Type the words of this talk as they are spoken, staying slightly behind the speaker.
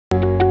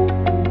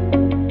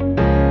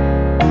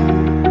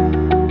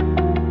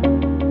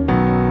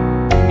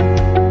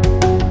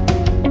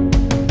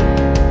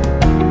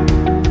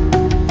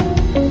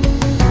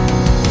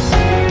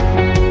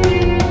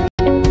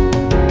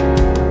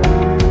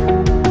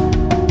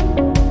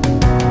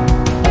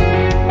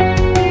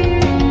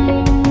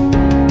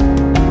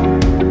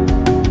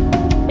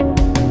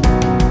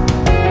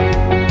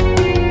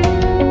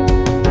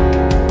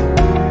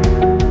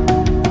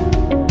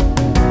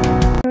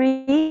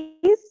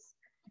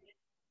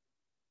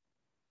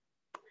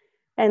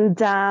And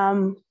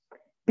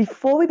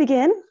before we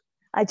begin,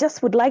 I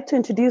just would like to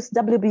introduce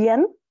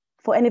WBN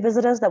for any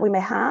visitors that we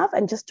may have,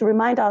 and just to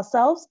remind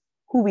ourselves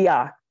who we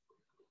are.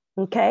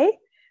 Okay,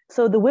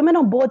 so the Women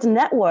on Boards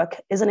Network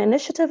is an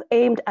initiative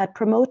aimed at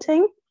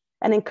promoting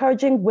and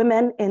encouraging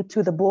women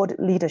into the board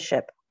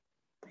leadership.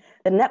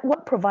 The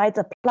network provides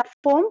a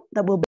platform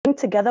that will bring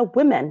together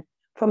women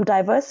from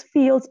diverse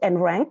fields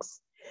and ranks,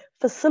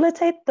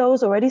 facilitate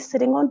those already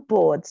sitting on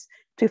boards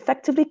to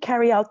effectively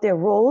carry out their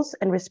roles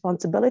and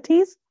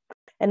responsibilities,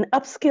 and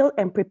upskill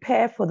and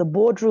prepare for the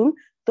boardroom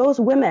those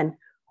women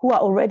who are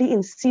already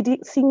in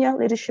senior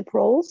leadership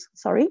roles,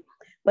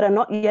 but are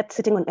not yet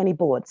sitting on any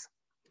boards.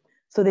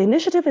 So the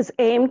initiative is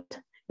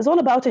all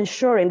about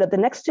ensuring that the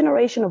next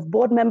generation of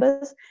board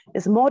members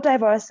is more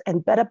diverse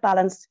and better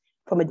balanced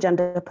from a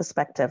gender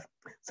perspective.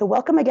 So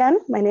welcome again.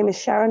 My name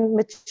is Sharon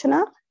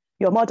Mitchener,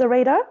 your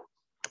moderator.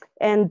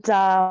 And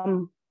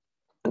now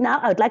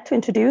I'd like to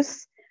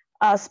introduce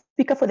our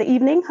speaker for the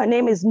evening. Her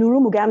name is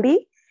Nuru Mugambi,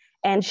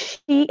 and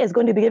she is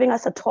going to be giving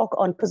us a talk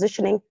on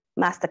positioning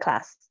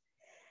masterclass.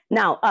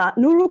 Now,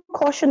 Nuru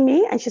cautioned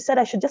me, and she said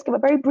I should just give a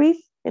very brief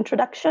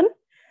introduction.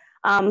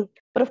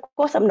 But of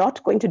course, I'm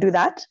not going to do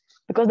that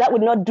because that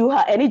would not do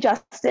her any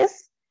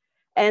justice.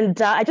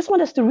 And I just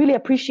want us to really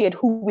appreciate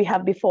who we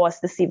have before us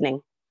this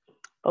evening.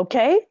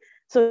 Okay,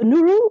 so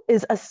Nuru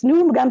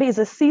Mugambi is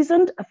a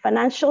seasoned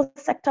financial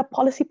sector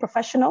policy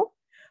professional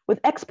with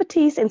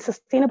expertise in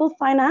sustainable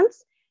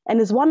finance and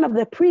is one of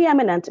the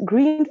preeminent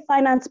green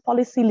finance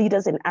policy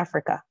leaders in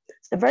Africa.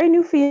 It's a very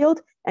new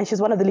field, and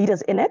she's one of the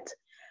leaders in it.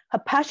 Her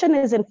passion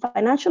is in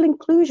financial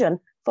inclusion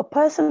for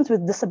persons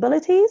with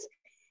disabilities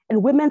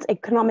and women's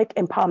economic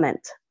empowerment.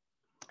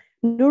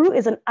 Nuru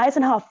is an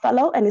Eisenhower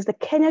Fellow and is the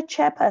Kenya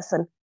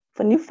chairperson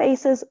for New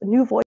Faces,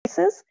 New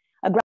Voices,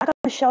 a Graca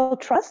Michelle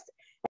Trust.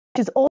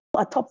 She's also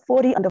a top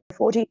 40 under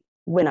 40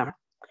 winner.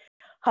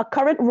 Her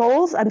current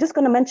roles, I'm just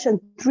going to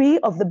mention 3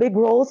 of the big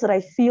roles that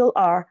I feel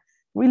are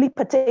really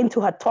pertain to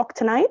her talk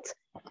tonight,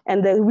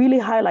 and they really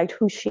highlight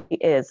who she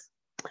is.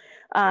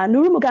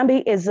 Nuru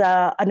Mugambi is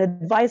an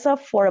advisor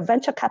for a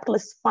venture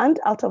capitalist fund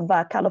out of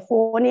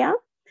California.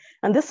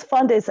 And this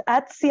fund is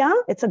ATSIA.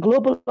 It's a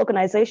global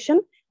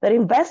organization that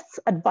invests,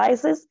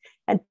 advises,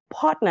 and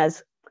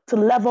partners to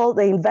level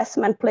the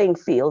investment playing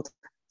field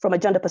from a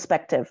gender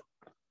perspective.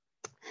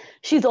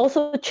 She's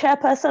also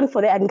chairperson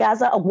for the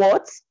Angaza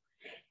Awards.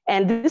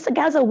 And these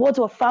Angaza Awards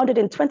were founded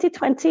in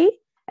 2020,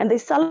 and they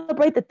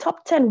celebrate the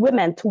top 10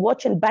 women to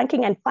watch in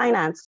banking and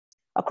finance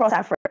across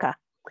Africa.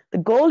 The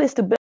goal is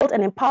to build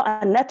and empower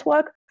a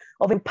network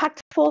of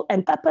impactful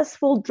and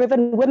purposeful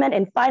driven women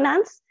in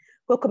finance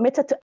who are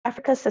committed to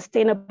Africa's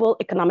sustainable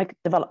economic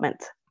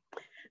development.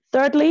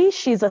 Thirdly,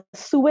 she's a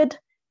SUID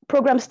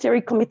Program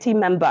Steering Committee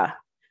member.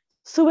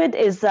 SUID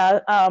is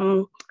a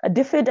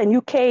DFID and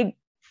UK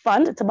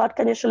fund. It's about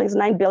Kenya shillings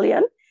 9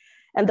 billion.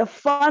 And the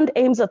fund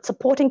aims at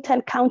supporting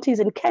 10 counties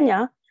in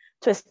Kenya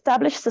to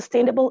establish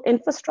sustainable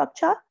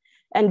infrastructure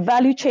and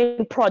value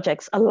chain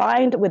projects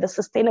aligned with the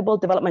Sustainable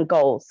Development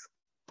Goals.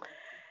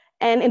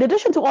 And in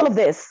addition to all of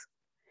this,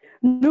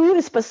 Nuru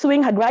is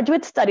pursuing her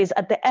graduate studies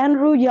at the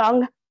Andrew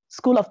Young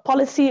School of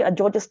Policy at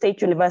Georgia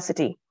State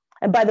University.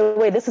 And by the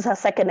way, this is her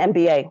second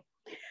MBA.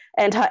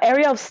 And her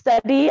area of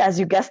study, as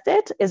you guessed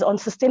it, is on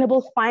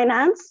sustainable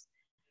finance,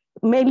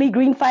 mainly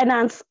green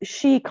finance,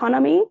 she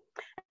economy,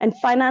 and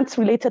finance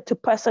related to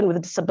person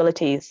with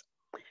disabilities.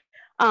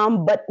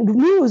 But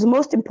Nuru's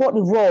most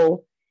important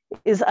role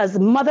is as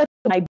mother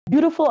to my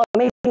beautiful,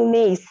 amazing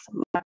niece,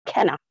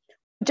 McKenna,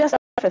 just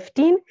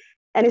 15,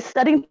 and is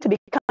studying to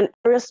become an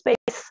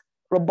aerospace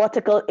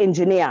robotical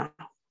engineer.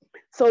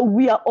 So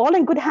we are all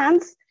in good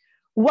hands.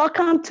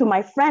 Welcome to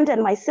my friend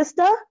and my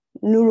sister,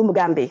 Nuru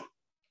Mugambi.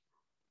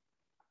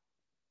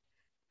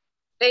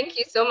 Thank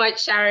you so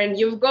much, Sharon.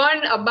 You've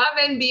gone above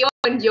and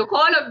beyond your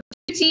call of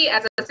duty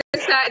as a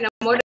sister and a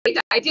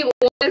moderator. I didn't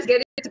want to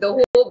get into the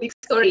whole big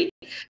story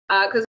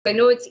because I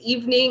know it's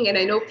evening and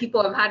I know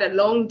people have had a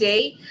long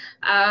day.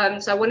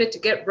 So I wanted to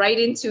get right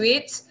into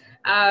it.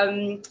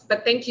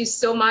 But thank you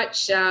so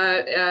much,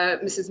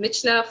 Mrs.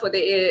 Mitchener, for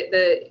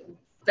the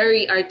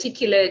very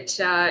articulate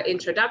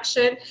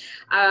introduction.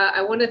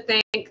 I want to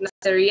thank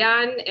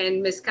Nasarian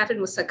and Ms. Catherine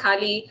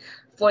Musakali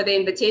for the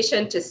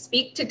invitation to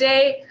speak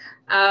today.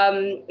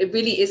 It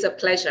really is a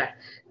pleasure.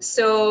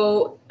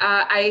 So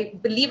I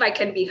believe I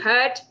can be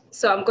heard.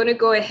 So I'm going to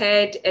go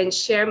ahead and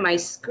share my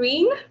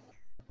screen.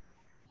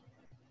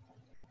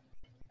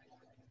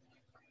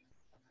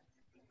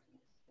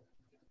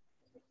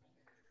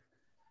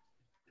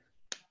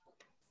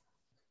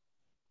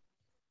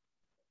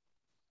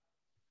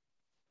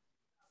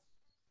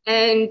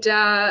 And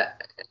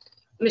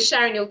Ms.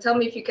 Sharon, you'll tell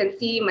me if you can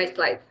see my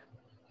slides.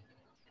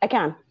 I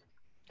can.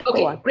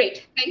 Okay,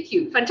 great. Thank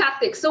you.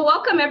 Fantastic. So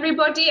welcome,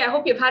 everybody. I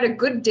hope you've had a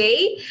good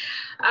day.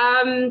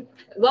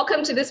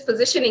 Welcome to this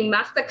Positioning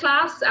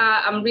Masterclass.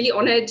 I'm really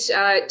honored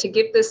to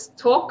give this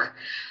talk.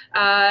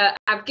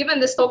 I've given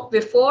this talk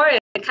before,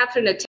 and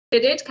Catherine attended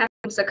it. Catherine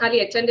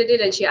Sakali attended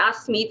it, and she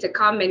asked me to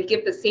come and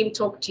give the same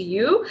talk to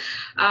you.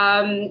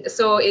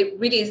 So it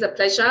really is a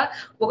pleasure.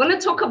 We're going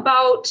to talk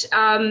about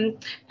and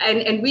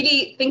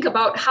really think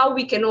about how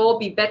we can all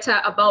be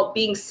better about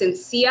being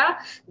sincere,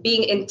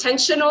 being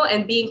intentional,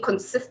 and being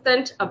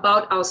consistent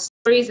about our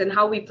stories and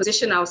how we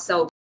position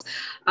ourselves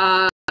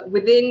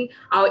within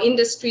our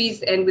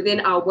industries and within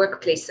our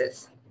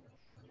workplaces.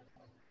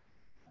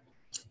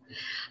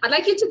 I'd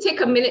like you to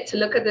take a minute to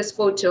look at this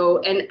photo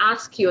and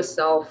ask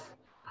yourself,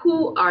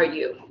 who are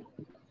you?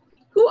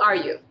 Who are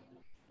you?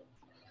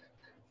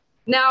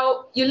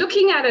 Now, you're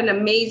looking at an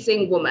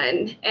amazing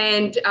woman,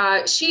 and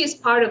she is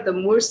part of the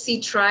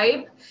Mursi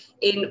tribe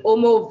in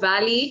Omo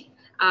Valley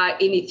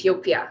in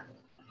Ethiopia.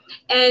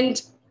 And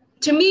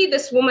to me,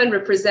 this woman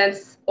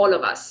represents all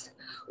of us.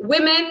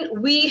 Women,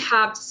 we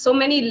have so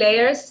many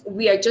layers.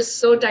 We are just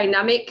so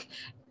dynamic,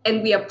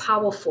 and we are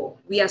powerful.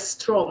 We are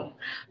strong.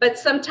 But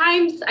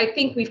sometimes I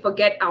think we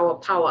forget our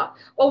power,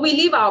 or we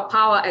leave our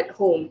power at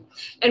home.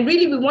 And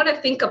really, we want to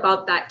think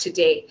about that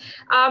today.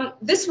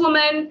 This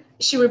woman,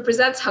 she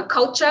represents her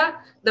culture.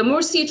 The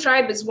Mursi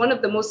tribe is one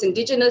of the most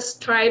indigenous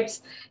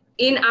tribes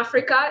in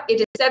Africa. It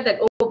is said that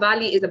Omo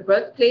Valley is the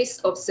birthplace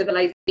of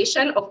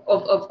civilization,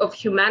 of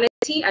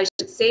humanity, I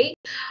should say.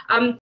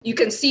 You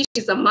can see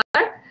she's a mother.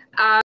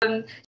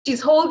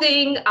 She's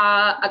holding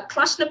a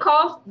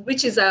Kalashnikov,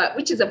 which is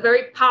a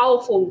very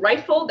powerful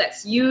rifle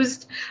that's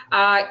used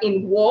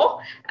in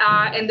war.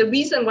 And the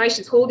reason why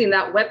she's holding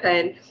that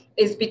weapon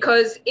is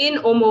because in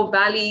Omo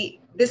Valley,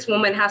 this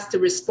woman has to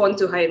respond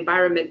to her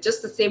environment,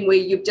 just the same way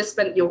you've just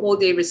spent your whole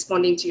day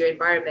responding to your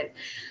environment.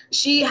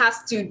 She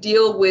has to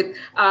deal with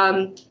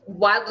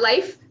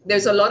wildlife.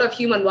 There's a lot of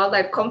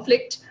human-wildlife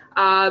conflict.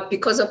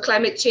 Because of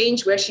climate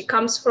change, where she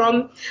comes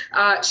from.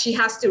 She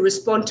has to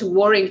respond to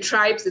warring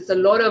tribes. It's a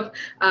lot of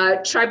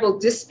tribal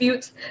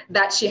disputes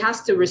that she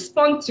has to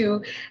respond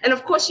to. And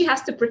of course, she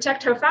has to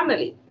protect her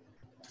family.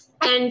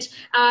 And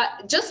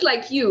just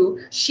like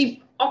you,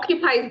 she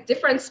occupies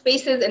different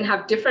spaces and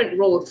have different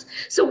roles.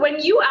 So when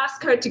you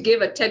ask her to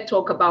give a TED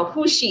Talk about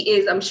who she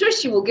is, I'm sure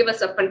she will give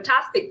us a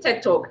fantastic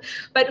TED Talk.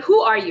 But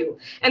who are you?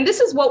 And this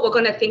is what we're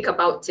going to think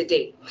about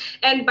today.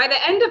 And by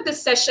the end of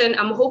this session,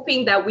 I'm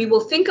hoping that we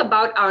will think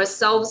about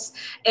ourselves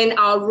and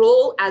our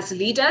role as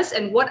leaders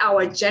and what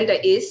our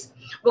agenda is.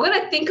 We're going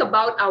to think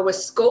about our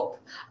scope,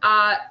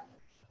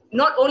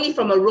 not only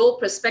from a role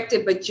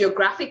perspective, but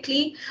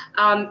geographically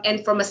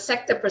and from a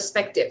sector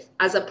perspective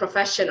as a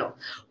professional.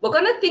 We're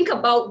going to think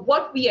about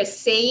what we are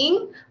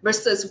saying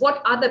versus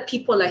what other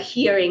people are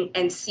hearing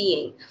and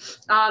seeing.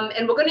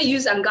 And we're going to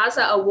use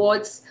Angaza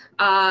Awards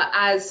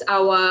as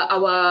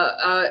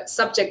our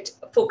subject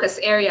focus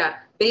area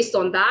based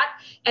on that.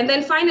 And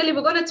then finally,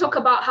 we're going to talk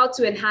about how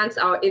to enhance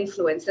our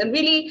influence. And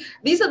really,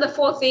 these are the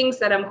 4 things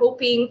that I'm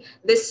hoping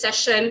this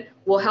session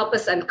will help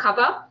us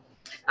uncover.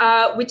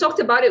 We talked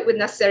about it with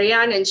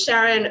Nasserian and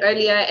Sharon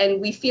earlier,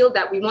 and we feel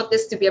that we want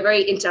this to be a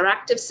very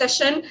interactive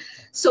session.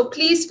 So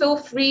please feel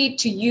free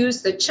to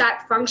use the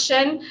chat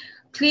function.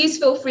 Please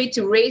feel free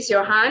to raise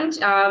your hand.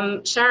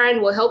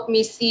 Sharon will help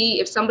me see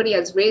if somebody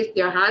has raised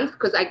their hand,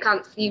 because I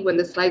can't see when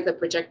the slides are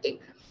projecting.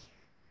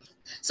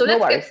 So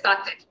let's get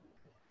started.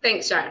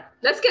 Thanks, Sharon.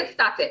 Let's get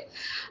started.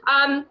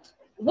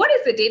 What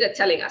is the data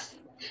telling us?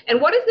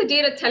 And what is the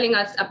data telling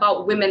us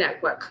about women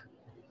at work?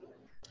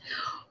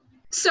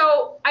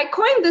 So I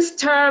coined this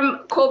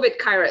term COVID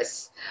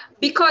Kairos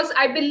because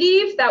I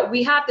believe that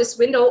we have this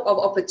window of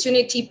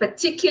opportunity,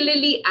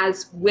 particularly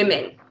as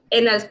women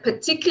and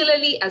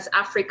particularly as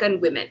African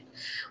women.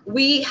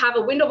 We have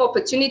a window of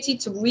opportunity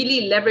to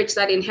really leverage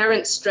that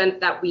inherent strength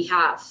that we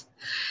have.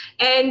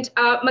 And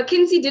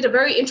McKinsey did a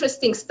very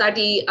interesting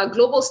study, a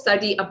global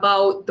study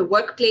about the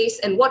workplace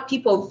and what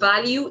people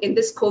value in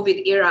this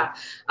COVID era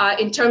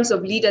in terms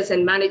of leaders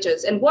and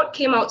managers, and what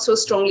came out so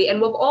strongly. And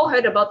we've all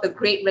heard about the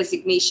Great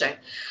Resignation.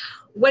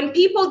 When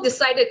people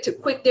decided to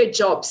quit their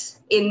jobs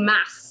in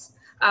mass,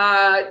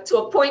 to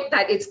a point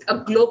that it's a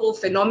global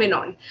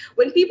phenomenon.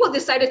 When people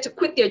decided to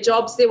quit their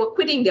jobs, they were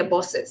quitting their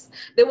bosses.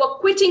 They were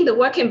quitting the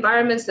work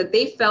environments that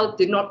they felt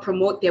did not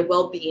promote their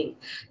well-being.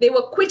 They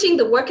were quitting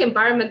the work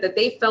environment that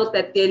they felt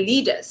that their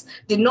leaders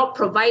did not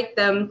provide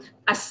them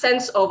a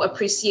sense of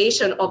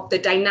appreciation of the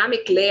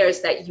dynamic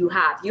layers that you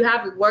have. You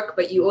have work,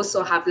 but you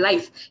also have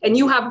life, and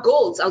you have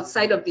goals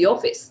outside of the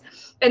office.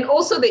 And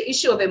also the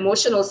issue of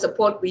emotional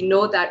support. We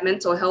know that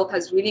mental health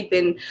has really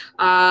been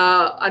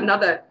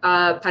another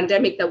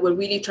pandemic that we're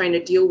really trying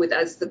to deal with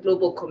as the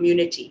global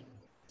community.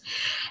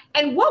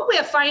 And what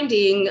we're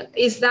finding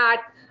is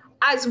that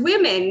as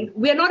women,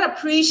 we're not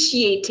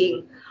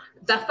appreciating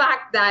the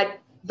fact that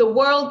the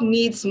world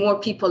needs more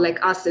people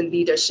like us in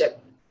leadership.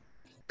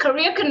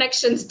 Career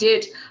Connections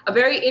did a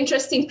very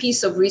interesting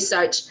piece of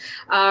research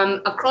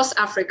across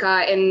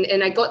Africa,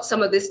 and I got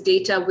some of this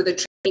data with a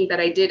training that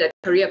I did at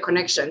Career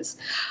Connections.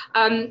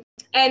 And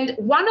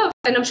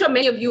I'm sure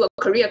many of you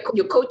are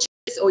you're coaches,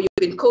 or you've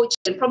been coached,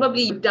 and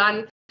probably you've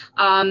done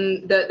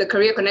the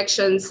Career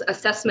Connections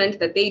assessment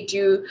that they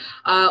do,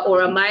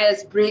 or a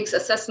Myers-Briggs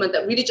assessment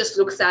that really just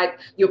looks at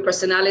your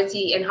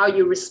personality and how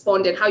you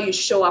respond and how you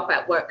show up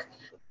at work.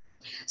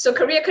 So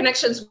Career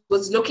Connections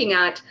was looking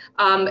at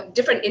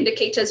different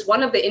indicators.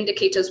 One of the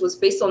indicators was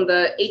based on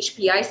the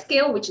HPI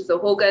scale, which is the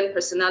Hogan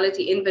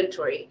Personality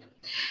Inventory.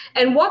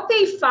 And what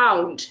they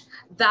found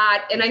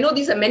that, and I know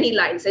these are many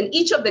lines, and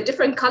each of the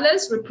different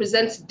colors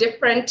represents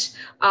different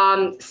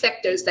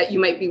sectors that you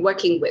might be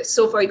working with.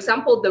 So for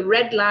example, the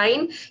red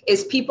line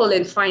is people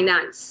in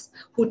finance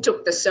who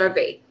took the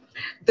survey.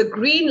 The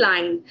green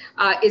line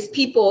is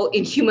people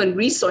in human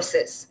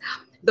resources.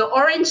 The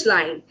orange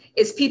line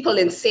is people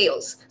in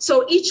sales.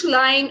 So each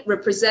line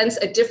represents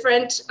a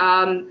different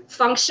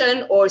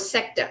function or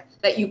sector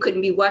that you could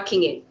be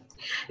working in.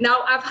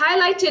 Now, I've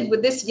highlighted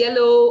with this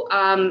yellow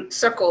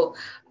circle,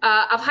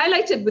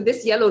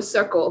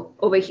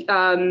 over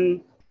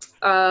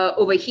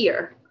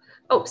here.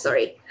 Oh,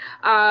 sorry.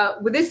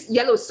 With this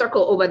yellow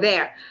circle over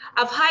there,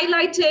 I've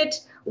highlighted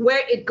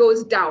where it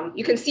goes down.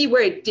 You can see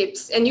where it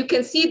dips, and you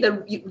can see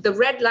the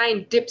red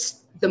line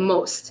dips the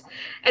most.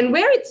 And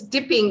where it's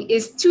dipping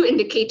is two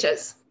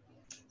indicators: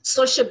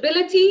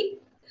 sociability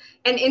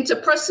and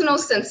interpersonal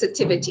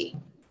sensitivity.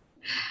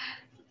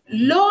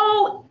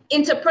 Low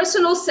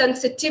interpersonal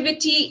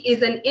sensitivity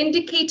is an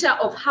indicator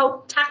of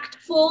how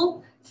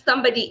tactful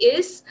somebody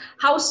is,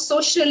 how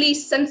socially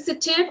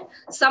sensitive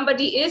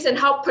somebody is, and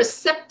how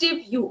perceptive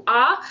you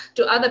are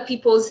to other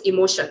people's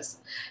emotions.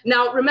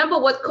 Now, remember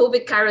what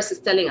COVID Kairos is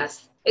telling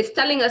us. It's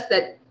telling us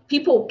that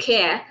people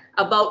care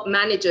about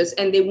managers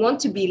and they want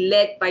to be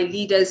led by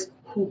leaders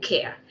who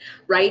care,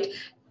 right?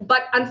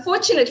 But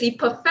unfortunately,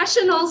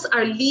 professionals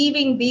are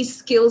leaving these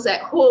skills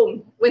at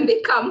home when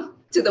they come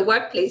to the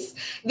workplace.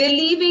 They're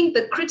leaving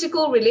the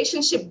critical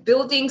relationship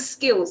building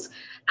skills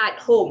at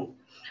home.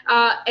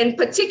 And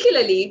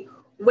particularly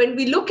when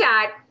we look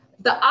at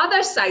the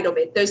other side of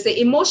it, there's the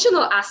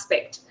emotional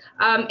aspect.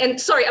 And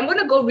sorry, I'm going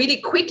to go really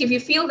quick. If you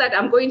feel that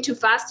I'm going too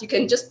fast, you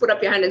can just put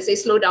up your hand and say,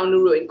 slow down,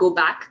 Nuru, and go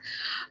back.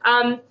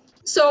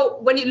 So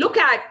when you look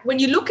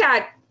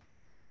at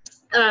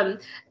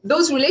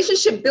those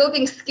relationship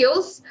building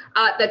skills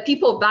that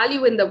people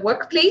value in the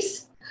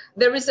workplace,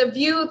 there is a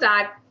view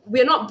that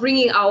we're not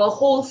bringing our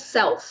whole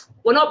self.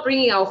 We're not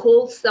bringing our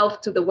whole self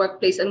to the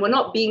workplace, and we're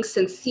not being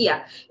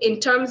sincere in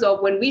terms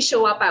of when we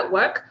show up at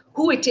work,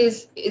 who it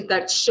is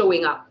that's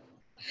showing up.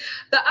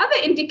 The other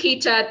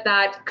indicator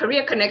that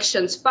Career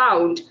Connections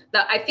found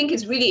that I think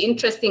is really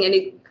interesting, and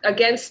it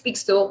again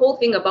speaks to the whole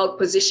thing about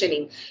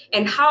positioning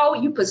and how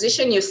you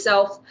position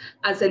yourself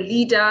as a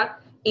leader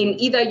in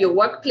either your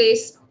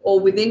workplace or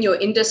within your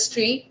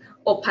industry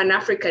or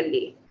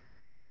Pan-Africanly.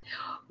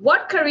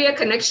 What Career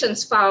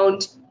Connections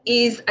found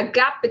is a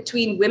gap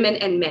between women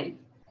and men.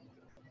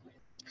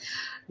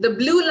 The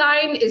blue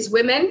line is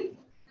women,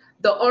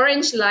 the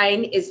orange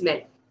line is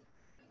men.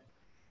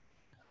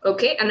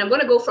 Okay, and I'm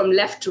going to go from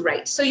left to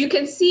right. So you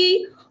can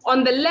see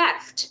on the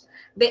left,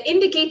 the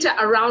indicator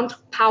around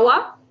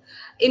power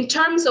in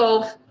terms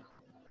of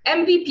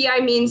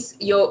MVPI means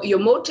your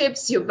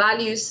motives, your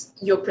values,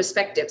 your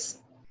perspectives.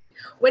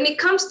 When it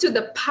comes to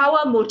the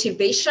power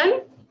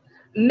motivation,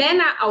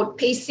 men are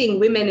outpacing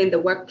women in the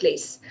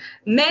workplace.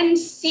 Men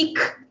seek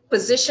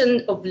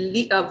position of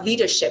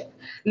leadership.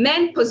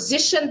 Men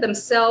position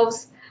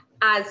themselves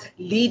as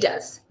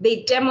leaders.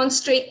 They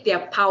demonstrate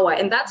their power,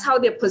 and that's how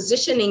they're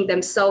positioning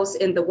themselves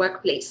in the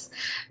workplace.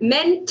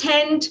 Men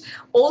tend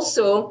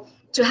also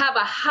to have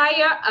a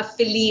higher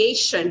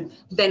affiliation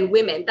than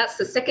women. That's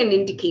the second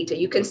indicator.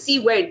 You can see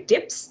where it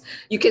dips.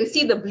 You can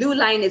see the blue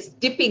line is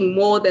dipping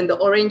more than the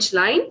orange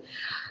line.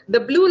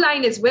 The blue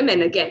line is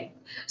women again.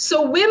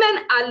 So women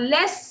are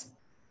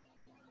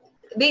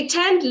they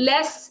tend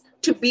less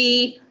to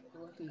be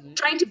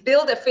trying to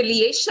build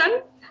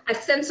affiliation, a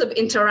sense of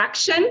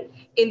interaction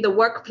in the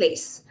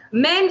workplace.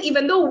 Men,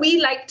 even though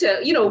we like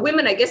to,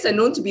 women, I guess, are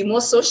known to be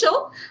more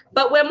social,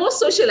 but we're more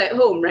social at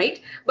home,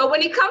 right? But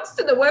when it comes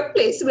to the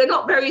workplace, we're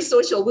not very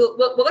social. We're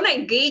going to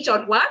engage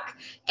on work,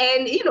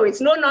 and,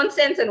 it's no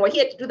nonsense, and we're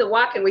here to do the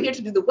work, and we're here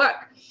to do the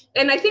work.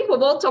 And I think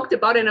we've all talked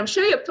about, and I'm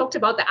sure you've talked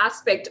about the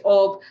aspect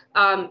of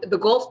the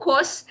golf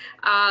course,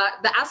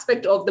 the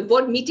aspect of the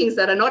board meetings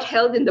that are not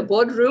held in the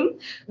boardroom.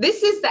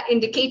 This is the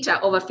indicator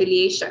of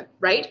affiliation,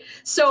 right?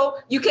 So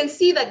you can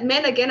see that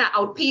men, again, are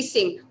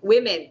outpacing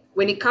women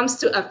when it comes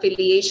to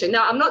affiliation.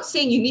 Now, I'm not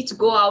saying you need to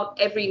go out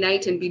every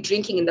night and be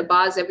drinking in the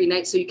bars every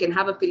night so you can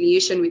have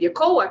affiliation with your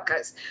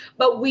coworkers,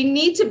 but we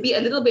need to be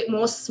a little bit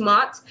more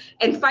smart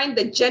and find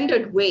the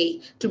gendered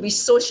way to be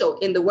social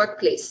in the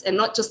workplace and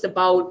not just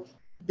about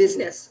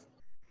business.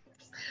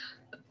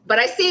 But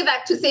I say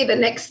that to say the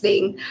next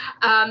thing.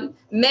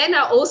 Men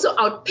are also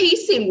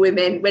outpacing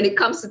women when it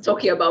comes to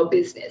talking about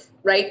business.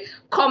 right?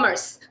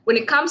 Commerce, when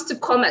it comes to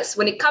commerce,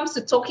 when it comes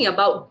to talking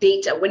about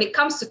data, when it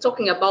comes to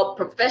talking about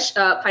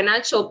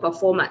financial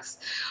performance,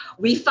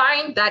 we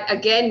find that,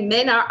 again,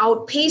 men are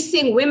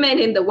outpacing women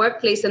in the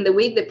workplace and the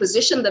way they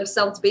position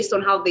themselves based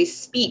on how they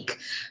speak.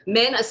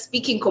 Men are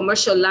speaking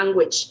commercial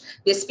language.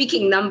 They're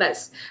speaking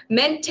numbers.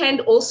 Men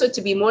tend also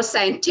to be more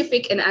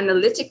scientific and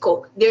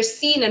analytical. They're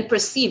seen and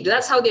perceived.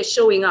 That's how they're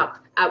showing up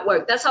at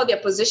work. That's how they're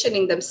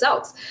positioning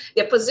themselves.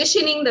 They're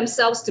positioning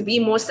themselves to be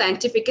more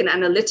scientific and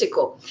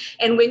analytical.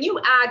 And when you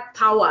add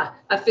power,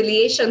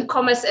 affiliation,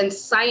 commerce, and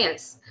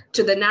science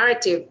to the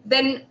narrative,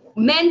 then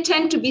men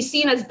tend to be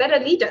seen as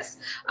better leaders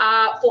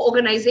for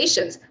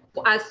organizations,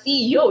 as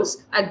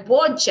CEOs, as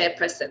board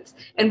chairpersons.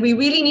 And we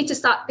really need to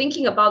start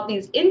thinking about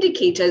these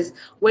indicators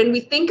when we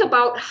think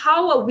about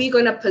how are we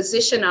going to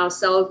position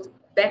ourselves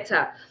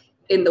better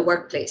in the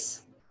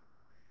workplace.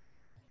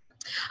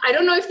 I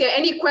don't know if there are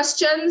any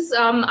questions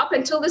up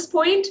until this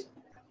point.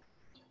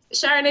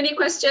 Sharon, any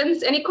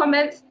questions, any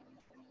comments?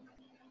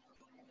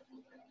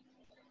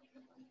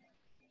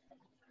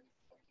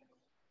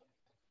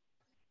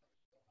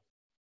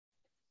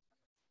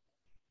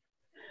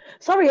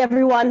 Sorry,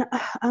 everyone.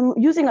 I'm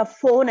using a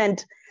phone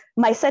and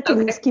my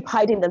settings keep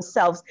hiding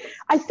themselves.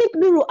 I think,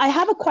 Nuru, I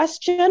have a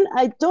question.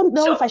 I don't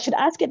know if I should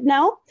ask it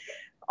now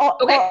or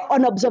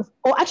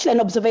actually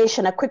an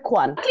observation, a quick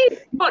one.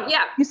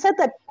 Yeah. You said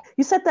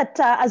that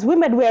as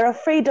women, we're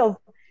afraid of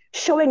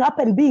showing up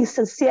and being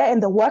sincere in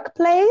the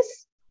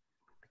workplace,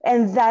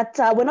 and that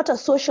we're not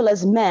as social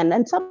as men.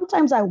 And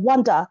sometimes I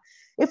wonder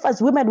if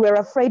as women, we're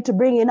afraid to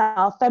bring in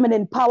our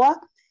feminine power,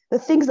 the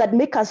things that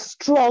make us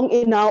strong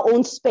in our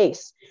own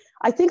space.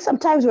 I think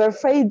sometimes we're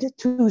afraid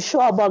to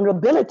show our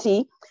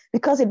vulnerability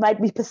because it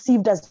might be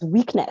perceived as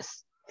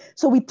weakness.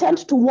 So we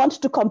tend to want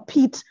to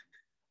compete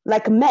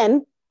like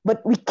men,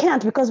 but we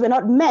can't because we're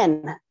not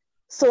men.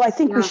 So I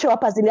think we show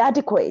up as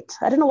inadequate.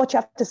 I don't know what you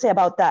have to say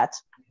about that.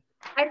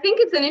 I think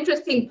it's an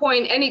interesting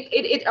point. And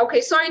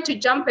okay, sorry to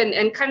jump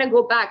and kind of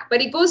go back,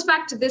 but it goes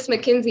back to this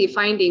McKinsey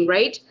finding,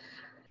 right?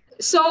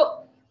 So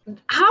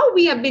how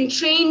we have been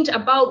trained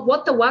about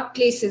what the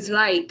workplace is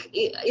like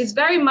is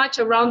very much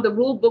around the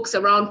rule books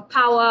around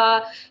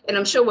power. And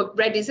I'm sure we've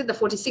read, is it the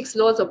 46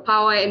 laws of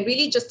power? And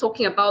really just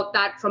talking about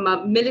that from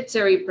a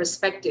military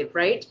perspective,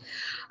 right?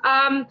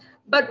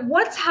 But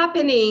what's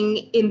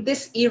happening in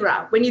this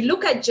era, when you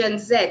look at Gen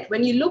Z,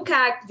 when you look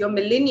at your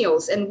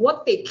millennials and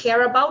what they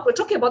care about, we're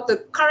talking about the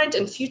current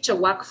and future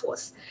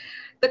workforce.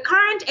 The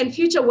current and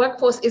future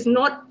workforce is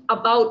not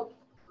about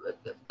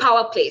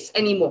power plays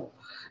anymore.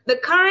 The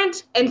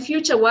current and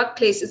future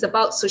workplace is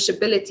about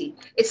sociability.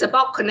 It's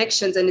about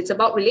connections and it's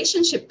about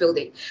relationship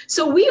building.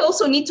 So we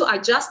also need to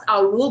adjust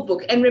our rule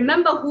book and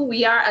remember who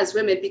we are as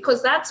women,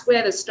 because that's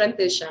where the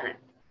strength is,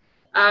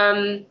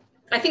 Sharon.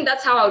 I think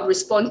that's how I would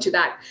respond to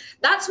that.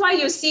 That's why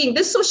you're seeing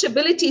this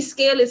sociability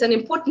scale is an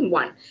important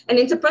one, and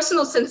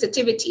interpersonal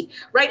sensitivity,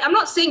 right? I'm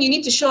not saying you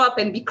need to show up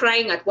and be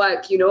crying at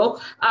work,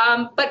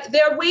 but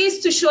there are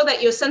ways to show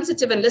that you're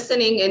sensitive and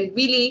listening and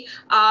really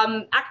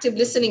active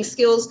listening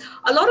skills.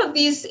 A lot of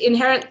these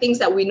inherent things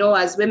that we know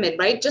as women,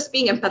 right? Just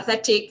being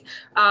empathetic,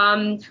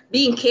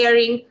 being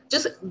caring,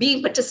 just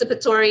being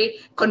participatory,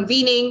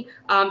 convening,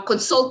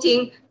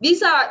 consulting.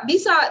 These are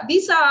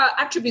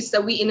attributes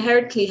that we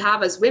inherently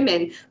have as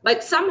women,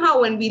 but somehow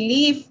when we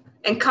leave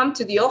and come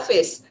to the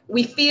office,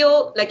 we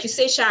feel, like you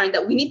say, Sharon,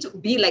 that we need to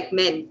be like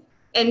men.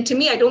 And to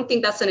me, I don't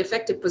think that's an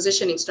effective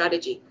positioning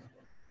strategy.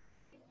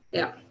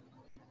 Yeah.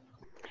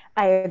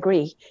 I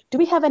agree. Do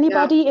we have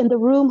anybody in the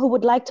room who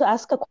would like to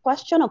ask a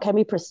question, or can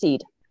we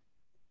proceed?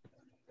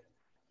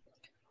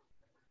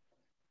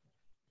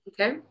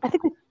 Okay. I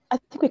think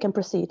we can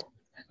proceed.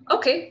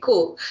 Okay,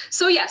 cool.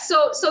 So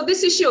so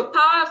this issue of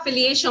power,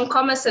 affiliation,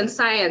 commerce, and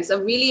science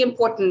are really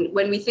important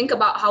when we think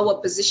about how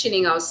we're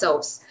positioning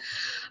ourselves.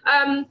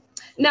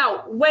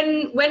 Now,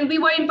 when we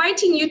were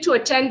inviting you to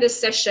attend this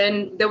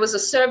session, there was a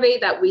survey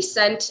that we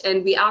sent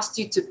and we asked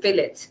you to fill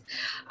it.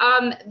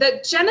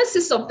 The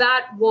genesis of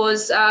that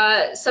was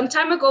some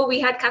time ago, we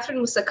had Catherine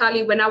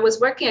Musakali when I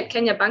was working at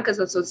Kenya Bankers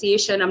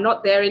Association. I'm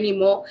not there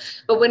anymore,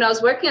 but when I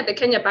was working at the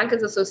Kenya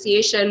Bankers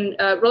Association,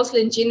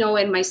 Rosalind Gino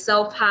and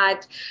myself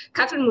had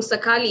Catherine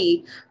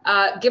Musakali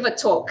give a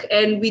talk,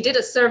 and we did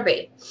a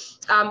survey.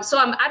 So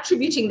I'm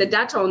attributing the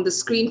data on the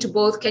screen to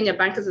both Kenya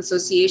Bankers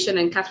Association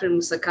and Catherine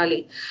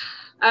Musakali.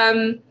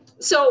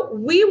 So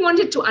we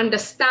wanted to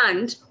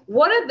understand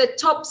what are the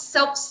top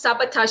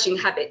self-sabotaging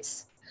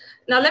habits.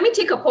 Now, let me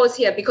take a pause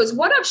here, because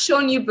what I've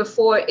shown you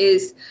before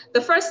is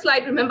the first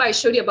slide. Remember, I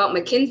showed you about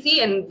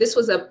McKinsey, and this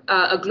was a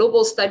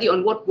global study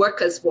on what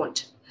workers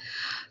want.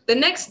 The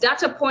next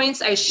data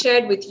points I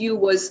shared with you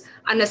was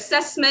an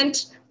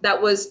assessment that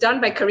was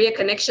done by Career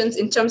Connections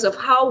in terms of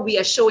how we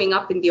are showing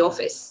up in the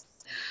office.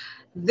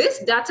 This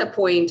data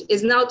point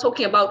is now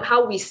talking about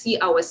how we see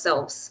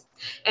ourselves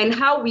and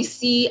how we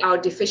see our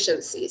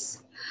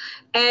deficiencies.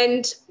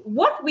 And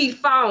what we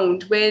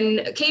found when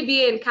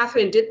KBA and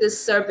Catherine did this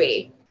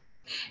survey,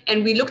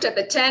 and we looked at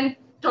the 10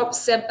 top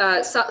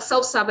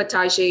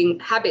self-sabotaging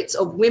habits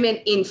of women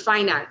in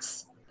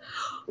finance,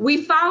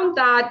 we found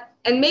that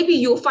and maybe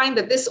you'll find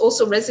that this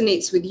also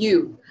resonates with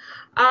you.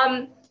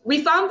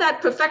 We found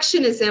that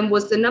perfectionism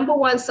was the number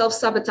one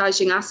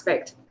self-sabotaging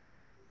aspect.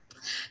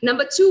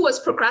 Number 2 was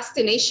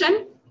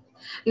procrastination.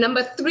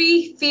 Number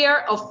 3, fear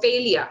of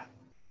failure.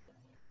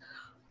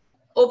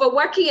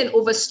 Overworking and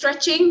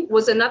overstretching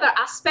was another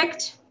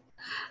aspect.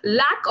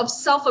 Lack of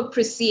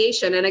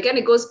self-appreciation, and again,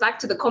 it goes back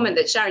to the comment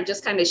that Sharon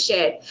just kind of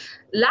shared.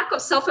 Lack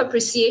of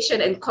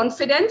self-appreciation and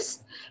confidence,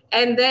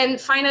 and then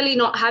finally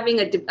not having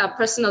a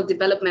personal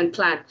development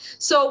plan.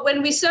 So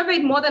when we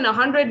surveyed more than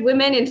 100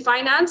 women in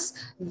finance,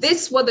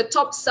 these were the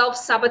top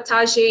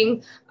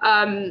self-sabotaging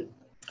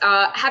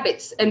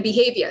habits and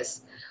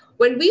behaviors.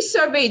 When we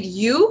surveyed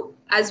you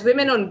as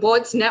Women on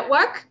Boards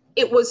Network,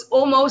 it was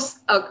almost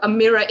a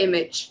mirror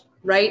image,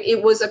 right?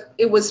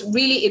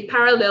 It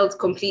paralleled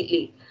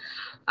completely.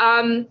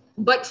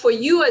 But for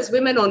you as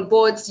Women on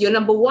Boards, your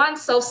number one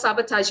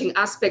self-sabotaging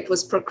aspect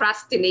was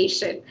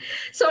procrastination.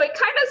 So it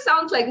kind of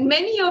sounds like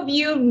many of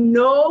you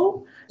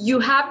know you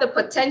have the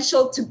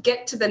potential to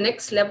get to the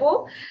next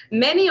level.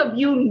 Many of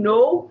you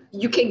know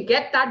you can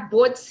get that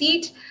board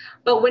seat.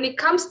 But when it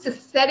comes to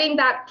setting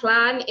that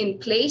plan in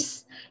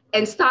place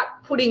and start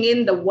putting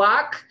in the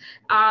work,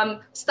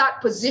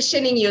 start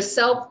positioning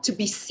yourself to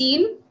be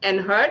seen and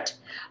heard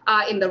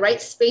in the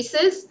right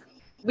spaces,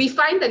 we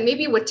find that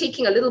maybe we're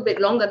taking a little bit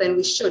longer than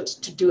we should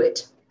to do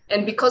it.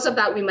 And because of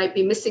that, we might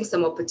be missing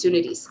some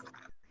opportunities.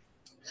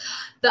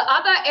 The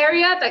other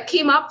area that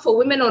came up for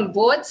Women on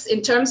Boards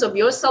in terms of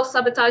your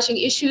self-sabotaging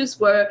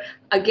issues were,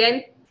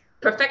 again,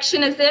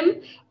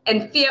 perfectionism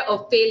and fear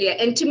of failure.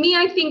 And to me,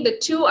 I think they're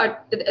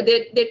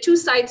two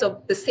sides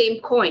of the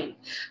same coin.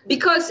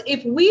 Because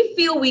if we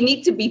feel we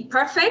need to be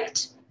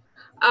perfect,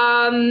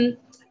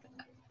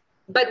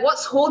 but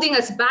what's holding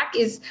us back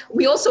is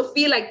we also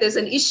feel like there's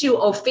an issue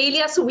of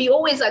failure. So we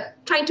always are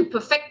trying to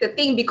perfect the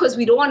thing because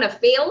we don't want to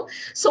fail.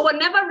 So we're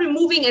never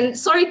removing, and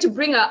sorry to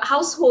bring a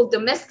household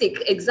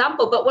domestic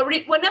example, but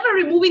we're never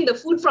removing the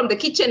food from the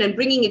kitchen and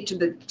bringing it to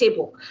the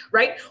table,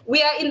 right?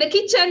 We are in the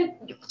kitchen,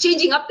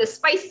 changing up the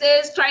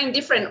spices, trying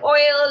different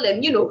oil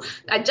and,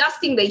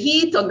 adjusting the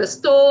heat on the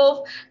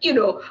stove.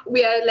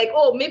 We are like,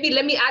 oh, maybe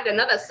let me add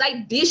another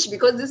side dish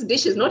because this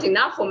dish is not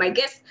enough for my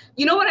guests.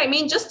 You know what I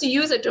mean? Just to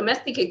use a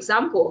domestic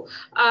example.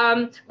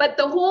 But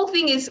the whole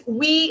thing is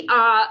we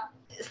are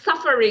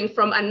suffering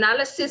from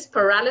analysis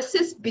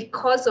paralysis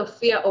because of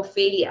fear of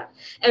failure.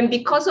 And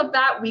because of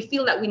that, we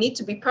feel that we need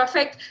to be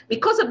perfect.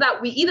 Because of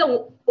that, we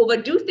either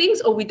overdo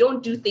things or we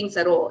don't do things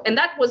at all. And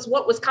that was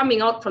what was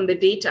coming out from the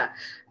data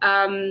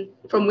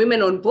from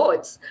Women on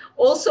Boards.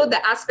 Also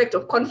the aspect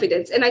of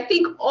confidence. And I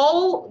think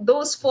all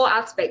those 4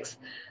 aspects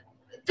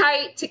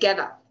tie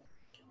together.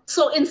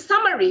 So in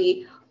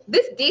summary,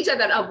 this data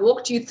that I've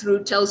walked you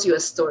through tells you a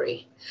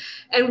story.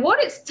 And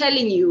what it's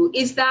telling you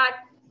is that,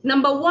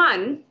 number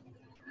 1,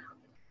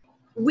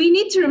 we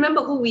need to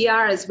remember who we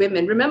are as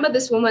women. Remember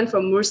this woman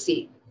from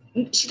Mursi.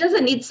 She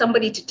doesn't need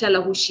somebody to tell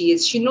her who she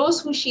is. She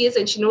knows who she is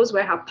and she knows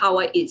where her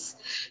power is.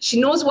 She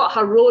knows what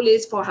her role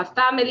is for her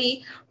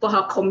family, for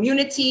her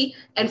community,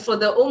 and for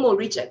the Omo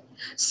region.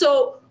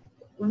 So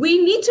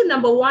we need to,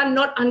 number 1,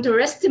 not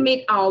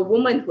underestimate our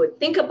womanhood.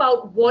 Think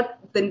about what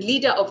the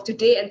leader of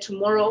today and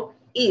tomorrow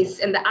is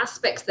and the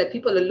aspects that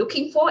people are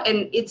looking for,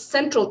 and it's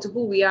central to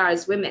who we are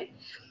as women.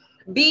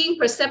 Being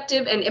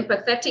perceptive and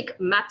empathetic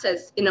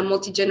matters in a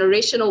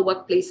multi-generational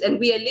workplace, and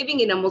we are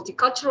living in a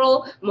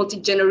multicultural,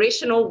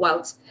 multi-generational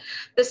world.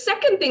 The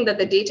second thing that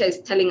the data is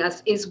telling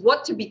us is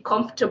what to be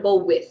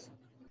comfortable with,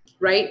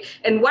 right?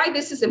 And why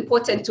this is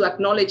important to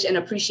acknowledge and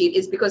appreciate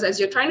is because as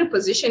you're trying to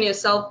position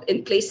yourself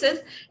in places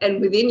and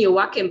within your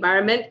work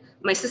environment,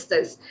 my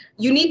sisters,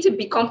 you need to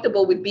be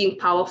comfortable with being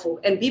powerful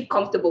and be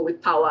comfortable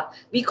with power.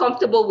 Be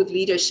comfortable with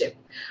leadership.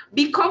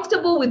 Be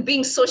comfortable with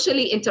being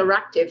socially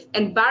interactive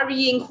and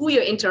varying who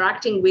you're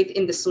interacting with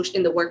in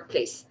the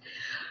workplace.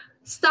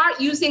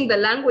 Start using the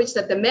language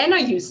that the men are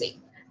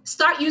using.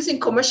 Start using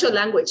commercial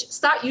language.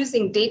 Start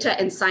using data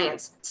and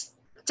science.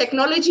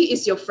 Technology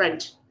is your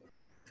friend.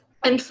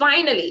 And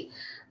finally,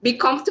 be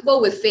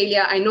comfortable with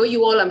failure. I know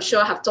you all, I'm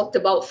sure, have talked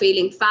about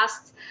failing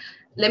fast.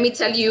 Let me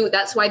tell you,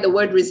 that's why the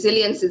word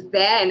resilience is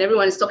there, and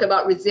everyone is talking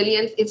about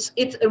resilience.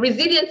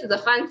 Resilience is a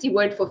fancy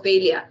word for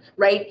failure,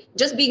 right?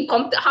 Just being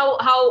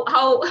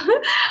how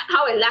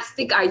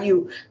elastic are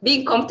you?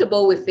 Being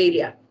comfortable with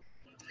failure.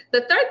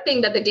 The third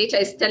thing that the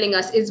data is telling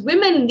us is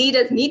women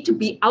leaders need to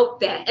be out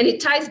there, and it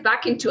ties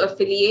back into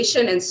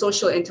affiliation and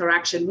social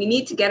interaction. We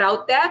need to get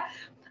out there.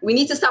 We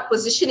need to start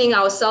positioning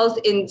ourselves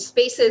in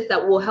spaces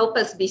that will help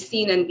us be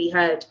seen and be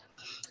heard.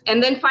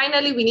 And then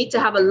finally, we need to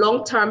have a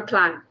long-term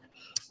plan.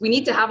 We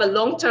need to have a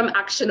long-term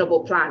actionable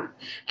plan.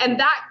 And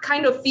that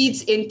kind of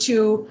feeds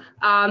into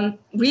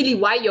really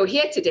why you're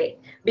here today,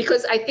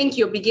 because I think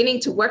you're beginning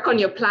to work on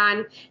your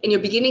plan and you're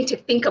beginning to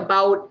think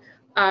about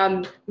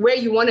where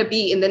you want to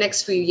be in the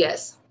next few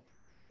years.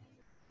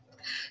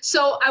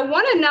 So I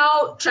want to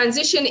now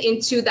transition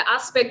into the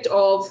aspect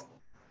of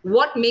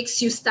what makes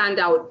you stand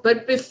out.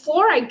 But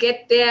before I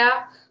get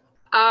there,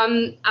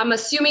 I'm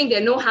assuming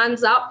there are no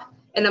hands up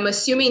and I'm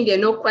assuming there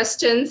are no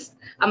questions.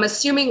 I'm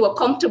assuming we're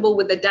comfortable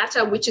with the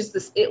data, which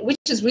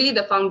is really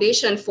the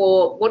foundation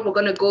for what we're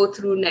going to go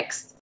through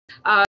next.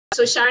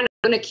 So Sharon,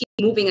 I'm going to keep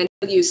moving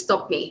until you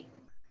stop me.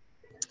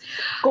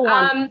 Go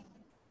on.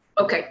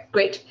 Okay,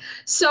 great.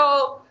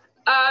 So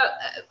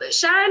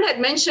Sharon had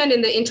mentioned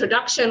in the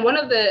introduction, one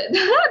of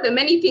the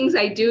many things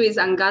I do is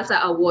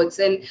Angaza Awards,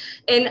 and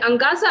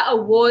Angaza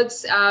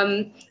Awards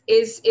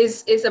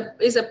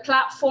is a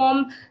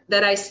platform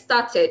that I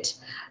started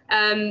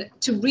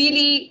to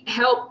really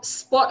help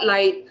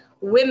spotlight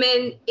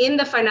women in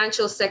the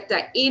financial sector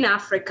in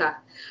Africa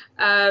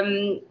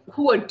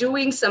who are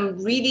doing some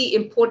really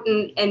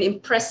important and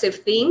impressive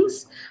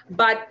things,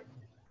 but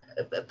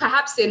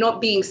perhaps they're not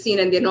being seen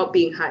and they're not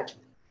being heard.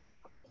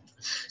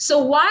 So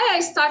why I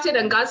started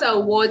Angaza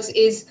Awards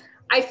is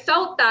I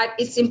felt that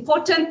it's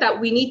important that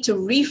we need to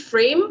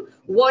reframe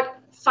what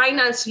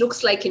finance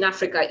looks like in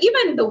Africa,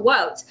 even the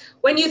world.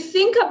 When you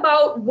think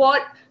about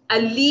what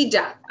a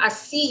leader, a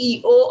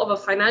CEO of a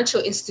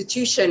financial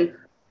institution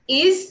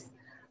is,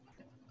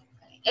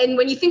 and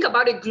when you think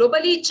about it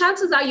globally,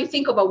 chances are you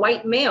think of a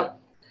white male.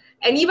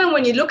 And even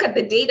when you look at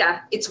the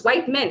data, it's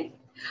white men.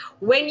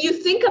 When you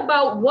think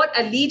about what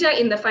a leader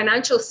in the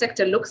financial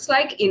sector looks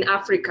like in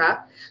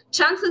Africa,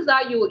 chances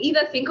are you will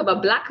either think of a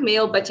black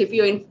male, but if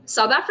you're in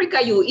South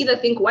Africa, you will either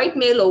think white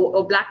male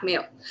or black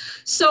male.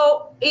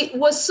 So it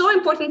was so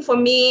important for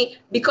me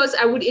because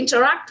I would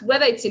interact,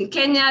 whether it's in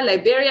Kenya,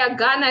 Liberia,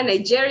 Ghana,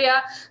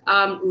 Nigeria,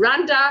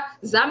 Rwanda,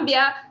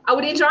 Zambia, I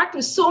would interact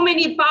with so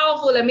many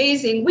powerful,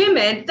 amazing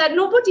women that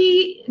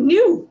nobody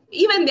knew,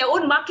 even their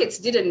own markets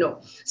didn't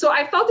know. So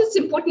I felt it's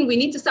important we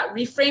need to start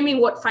reframing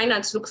what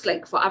finance looks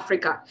like for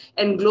Africa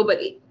and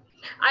globally.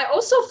 I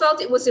also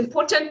felt it was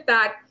important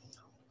that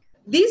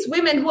these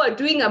women who are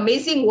doing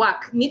amazing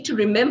work need to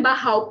remember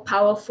how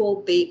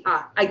powerful they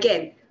are.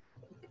 Again,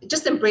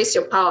 just embrace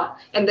your power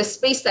and the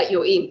space that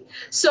you're in.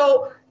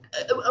 So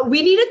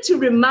we needed to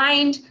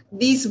remind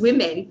these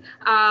women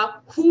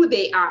who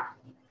they are,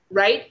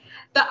 right?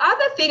 The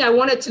other thing I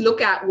wanted to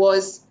look at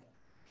was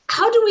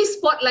how do we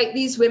spotlight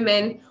these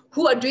women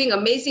who are doing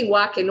amazing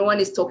work and no one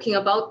is talking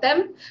about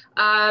them?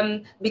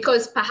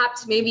 Because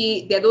perhaps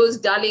maybe they're those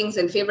darlings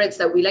and favorites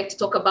that we like to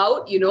talk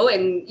about,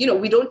 and,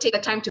 we don't take the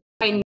time to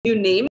find new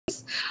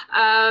names.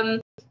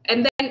 And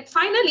then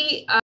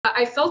finally,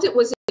 I felt it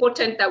was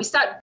important that we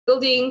start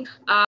building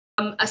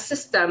a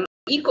system,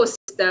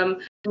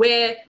 ecosystem,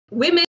 where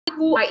women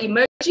who are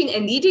emerging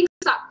and leading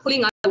start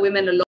pulling other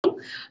women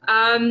along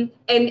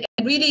and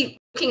really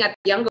looking at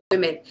younger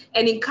women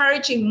and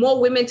encouraging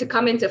more women to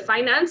come into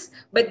finance,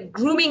 but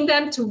grooming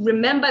them to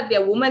remember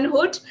their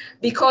womanhood,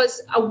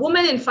 because a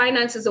woman in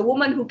finance is a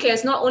woman who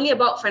cares not only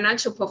about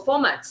financial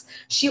performance,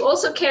 she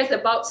also cares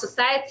about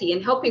society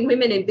and helping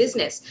women in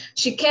business.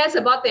 She cares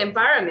about the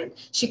environment.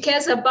 She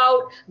cares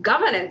about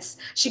governance.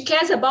 She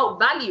cares about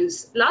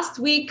values. Last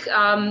week,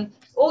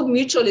 Old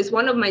Mutual is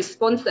one of my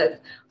sponsors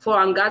for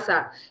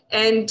Angaza,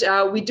 and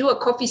we do a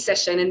coffee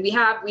session, and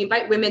we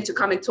invite women to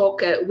come and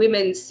talk,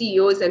 women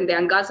CEOs and the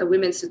Angaza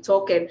women to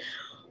talk. And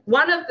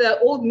one of the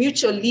Old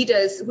Mutual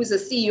leaders, who's a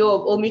CEO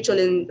of Old Mutual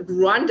in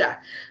Rwanda,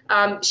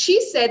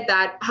 she said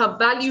that her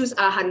values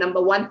are her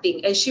number one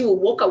thing, and she will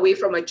walk away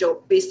from a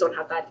job based on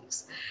her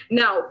values.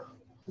 Now,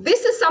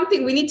 this is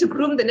something we need to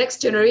groom the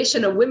next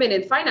generation of women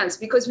in finance,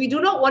 because we do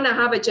not want to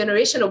have a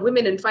generation of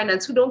women in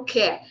finance who don't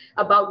care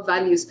about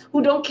values,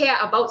 who don't care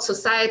about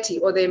society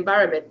or the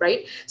environment,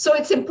 right? So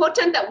it's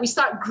important that we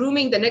start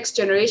grooming the next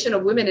generation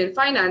of women in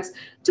finance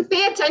to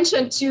pay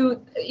attention to,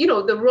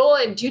 the role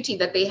and duty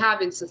that they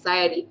have in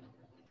society.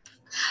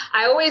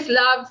 I always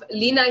love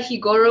Lina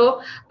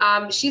Higoro.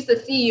 She's the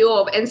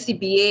CEO of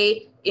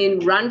NCBA in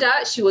Rwanda.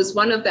 She was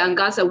one of the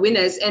Angaza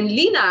winners. And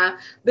Lina,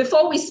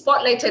 before we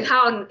spotlighted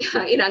her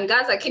in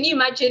Angaza, can you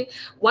imagine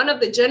one of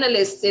the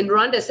journalists in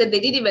Rwanda said they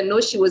didn't even know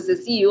she was the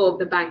CEO of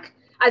the bank?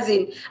 As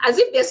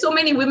if there's so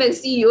many women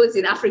CEOs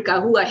in Africa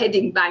who are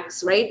heading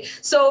banks, right?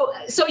 So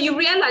you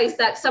realize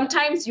that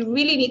sometimes you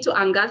really need to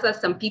Angaza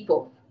some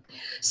people.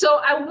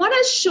 So I want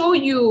to show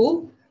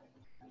you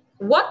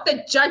what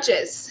the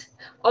judges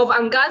of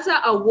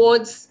Angaza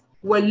Awards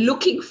were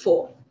looking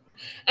for.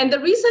 And the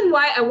reason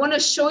why I want to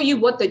show you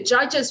what the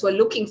judges were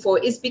looking for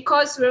is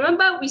because,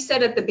 remember, we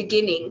said at the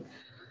beginning,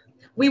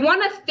 we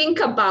want to think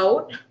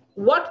about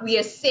what we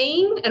are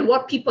saying and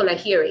what people are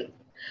hearing,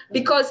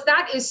 because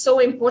that is so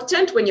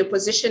important when you're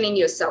positioning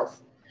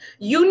yourself.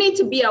 You need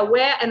to be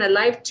aware and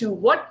alive to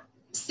what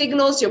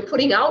signals you're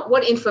putting out,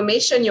 what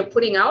information you're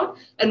putting out,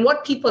 and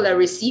what people are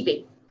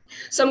receiving.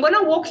 So I'm going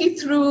to walk you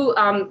through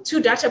 2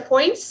 data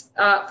points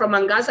from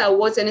Angaza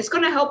Awards, and it's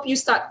going to help you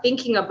start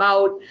thinking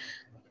about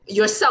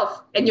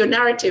yourself and your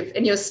narrative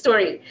and your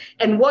story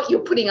and what you're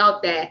putting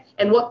out there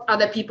and what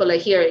other people are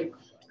hearing.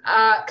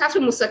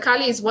 Catherine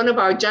Musakali is one of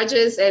our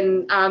judges,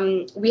 and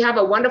we have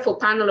a wonderful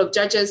panel of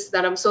judges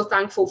that I'm so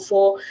thankful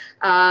for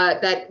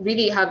that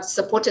really have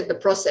supported the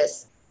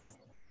process.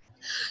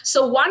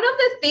 So one of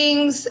the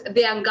things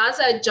the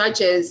Angaza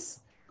judges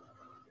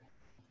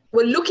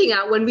were looking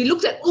at, when we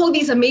looked at all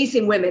these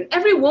amazing women,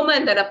 every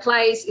woman that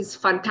applies is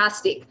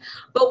fantastic.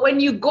 But when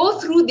you go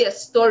through their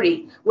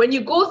story, when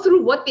you go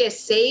through what they're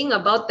saying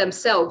about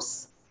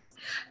themselves,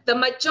 the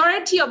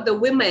majority of the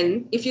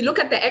women, if you look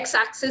at the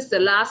x-axis, the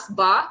last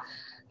bar,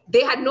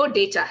 they had no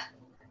data.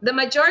 The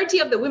majority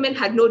of the women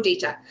had no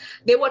data.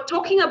 They were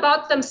talking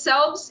about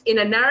themselves in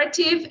a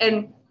narrative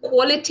and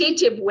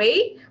qualitative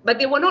way, but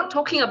they were not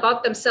talking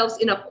about themselves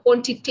in a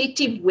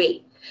quantitative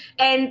way.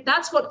 And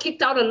that's what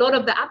kicked out a lot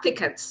of the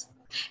applicants.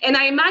 And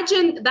I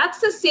imagine that's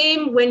the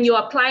same when you're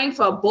applying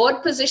for a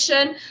board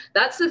position.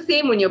 That's the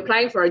same when you're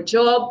applying for a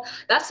job.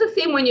 That's the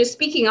same when you're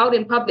speaking out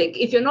in public.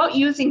 If you're not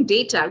using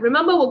data,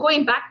 remember, we're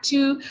going back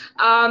to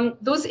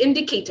those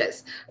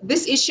indicators,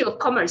 this issue of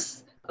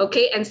commerce,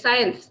 okay, and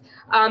science.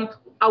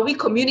 Are we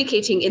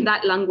communicating in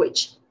that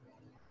language?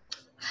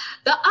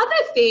 The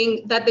other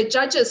thing that the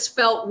judges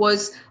felt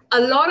was a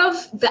lot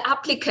of the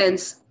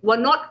applicants were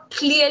not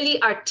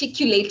clearly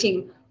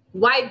articulating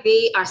why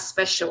they are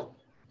special.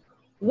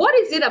 What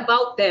is it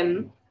about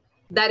them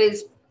that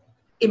is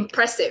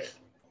impressive?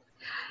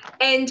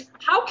 And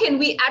how can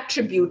we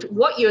attribute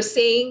what you're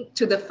saying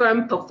to the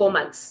firm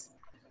performance?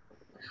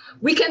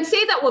 We can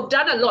say that we've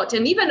done a lot.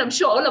 And even I'm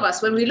sure all of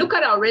us, when we look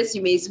at our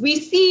resumes, we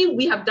see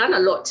we have done a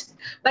lot.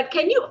 But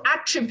can you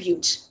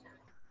attribute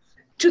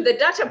to the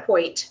data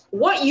point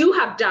what you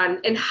have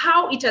done and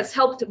how it has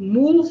helped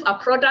move a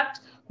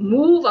product,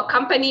 move a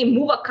company,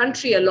 move a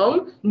country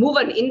along, move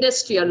an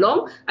industry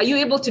along? Are you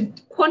able to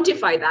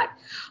quantify that?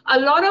 A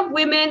lot of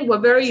women were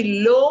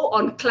very low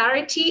on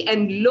clarity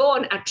and low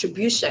on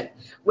attribution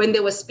when they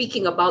were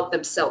speaking about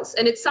themselves.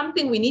 And it's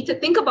something we need to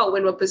think about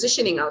when we're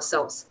positioning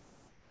ourselves.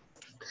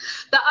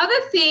 The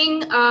other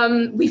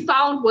thing we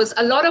found was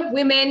a lot of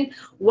women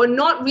were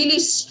not really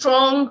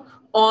strong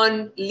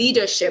on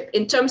leadership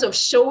in terms of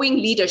showing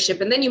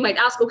leadership. And then you might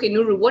ask, okay,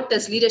 Nuru, what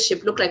does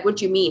leadership look like? What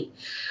do you mean?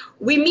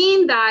 We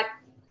mean that,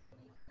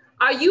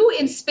 are you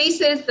in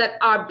spaces that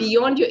are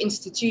beyond your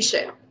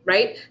institution,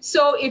 right?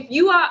 So if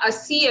you are a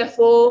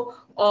CFO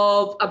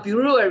of a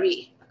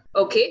brewery,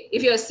 okay,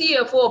 if you're a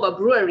CFO of a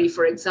brewery,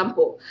 for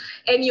example,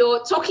 and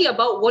you're talking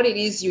about what it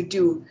is you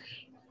do,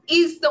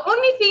 is the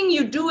only thing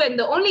you do and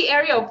the only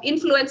area of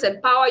influence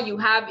and power you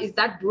have is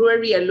that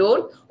brewery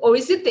alone? Or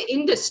is it the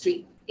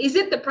industry? Is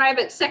it the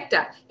private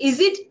sector? Is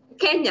it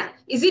Kenya?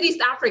 Is it East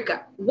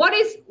Africa? What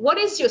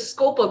is your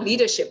scope of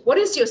leadership? What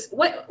is your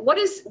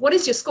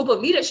scope of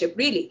leadership,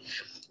 really?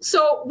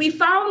 So we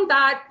found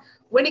that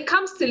when it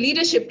comes to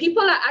leadership,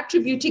 people are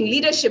attributing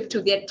leadership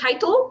to their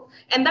title,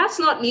 and that's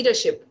not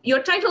leadership.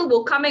 Your title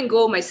will come and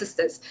go, my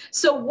sisters.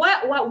 So where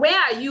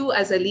are you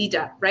as a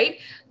leader, right?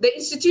 The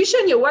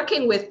institution you're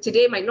working with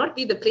today might not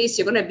be the place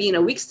you're going to be in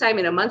a week's time,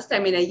 in a month's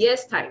time, in a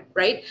year's time,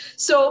 right?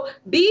 So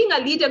being a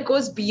leader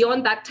goes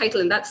beyond that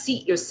title and that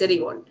seat you're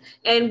sitting on.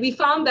 And we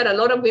found that a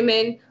lot of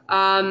women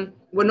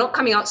were not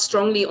coming out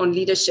strongly on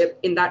leadership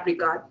in that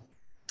regard.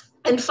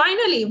 And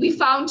finally, we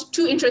found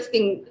two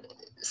interesting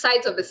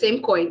sides of the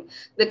same coin,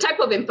 the type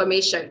of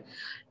information.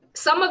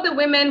 Some of the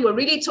women were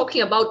really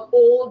talking about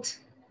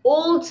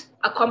old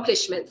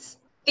accomplishments,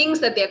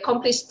 things that they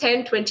accomplished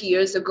 10, 20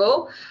 years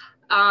ago.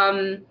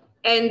 And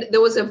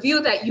there was a view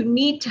that you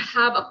need to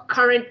have a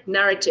current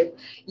narrative.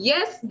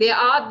 Yes, there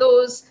are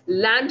those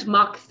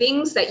landmark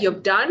things that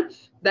you've done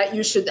that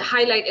you should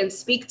highlight and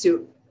speak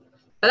to.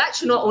 But that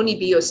should not only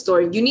be your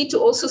story. You need to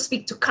also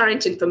speak to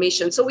current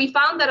information. So we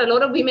found that a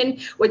lot of women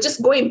were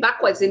just going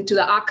backwards into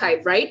the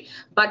archive, right?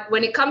 But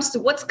when it comes to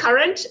what's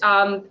current,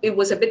 it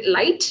was a bit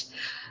light.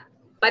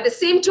 By the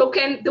same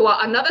token, there were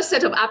another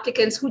set of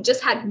applicants who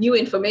just had new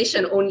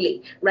information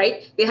only,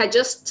 right? They had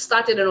just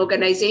started an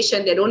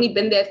organization. They'd only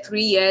been there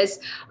 3 years.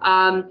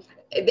 And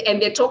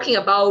they're talking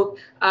about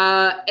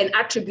and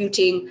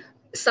attributing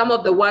some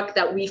of the work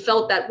that we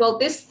felt that, well,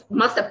 this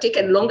must have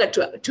taken longer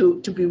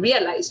to be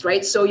realized,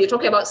 right? So you're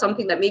talking about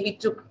something that maybe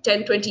took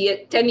 10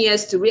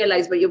 years to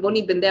realize, but you've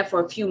only been there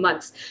for a few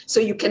months. So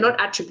you cannot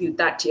attribute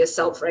that to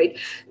yourself, right?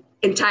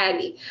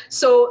 Entirely.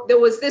 So there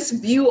was this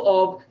view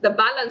of the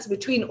balance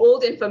between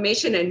old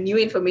information and new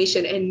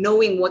information and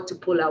knowing what to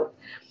pull out.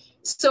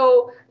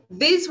 So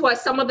these were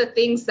some of the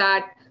things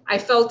that I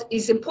felt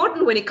is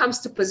important when it comes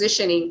to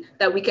positioning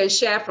that we can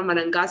share from an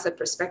Angaza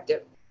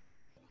perspective.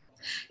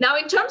 Now,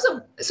 in terms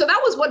of, so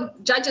that was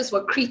what judges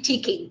were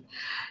critiquing.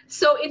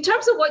 So in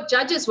terms of what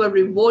judges were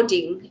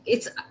rewarding,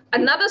 it's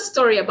another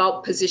story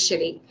about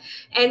positioning,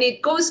 and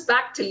it goes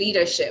back to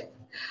leadership.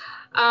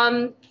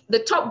 The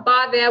top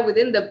bar there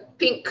within the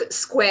pink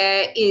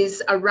square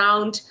is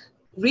around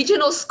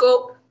regional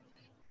scope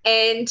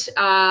and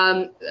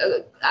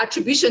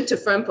attribution to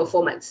firm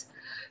performance.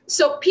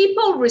 So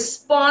people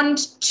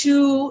respond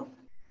to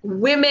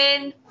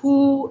women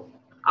who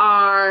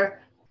are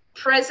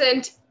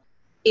present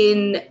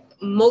in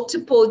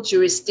multiple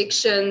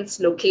jurisdictions,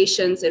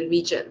 locations, and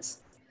regions.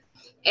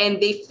 And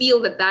they feel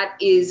that that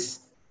is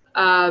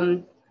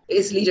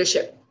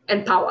leadership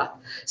and power.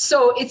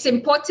 So it's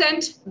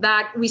important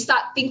that we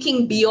start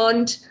thinking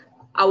beyond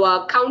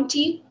our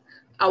county,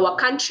 our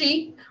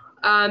country.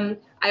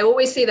 I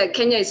always say that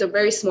Kenya is a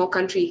very small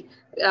country.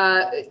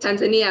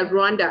 Tanzania,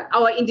 Rwanda,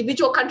 our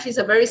individual countries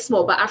are very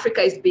small, but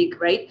Africa is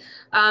big, right?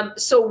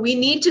 So we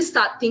need to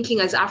start thinking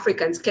as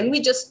Africans. Can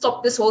we just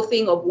stop this whole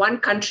thing of one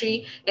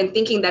country and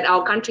thinking that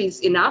our country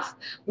is enough?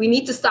 We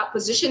need to start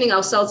positioning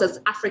ourselves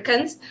as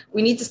Africans.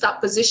 We need to start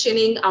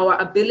positioning our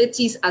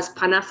abilities as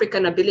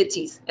Pan-African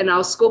abilities and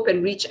our scope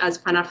and reach as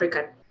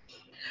Pan-African.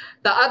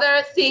 The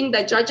other thing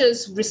that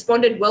judges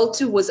responded well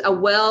to was a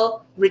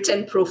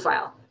well-written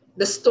profile,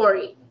 the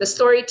story, the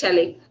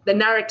storytelling, the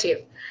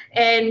narrative.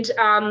 And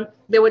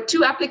there were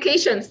 2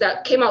 applications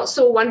that came out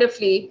so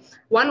wonderfully.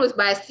 One was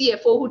by a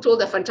CFO who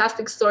told a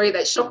fantastic story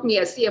that shocked me.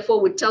 A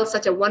CFO would tell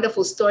such a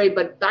wonderful story,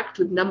 but backed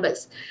with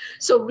numbers.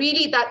 So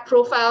really that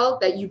profile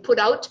that you put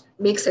out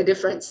makes a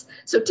difference.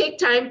 So take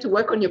time to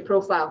work on your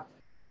profile.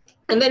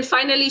 And then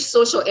finally,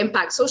 social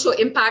impact. Social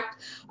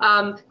impact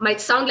might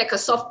sound like a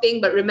soft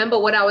thing, but remember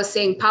what I was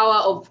saying, power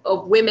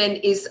of women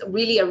is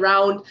really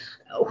around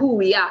who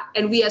we are.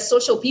 And we are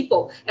social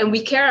people, and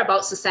we care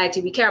about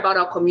society. We care about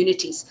our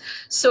communities.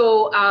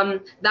 So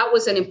that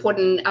was an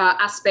important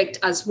aspect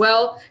as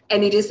well.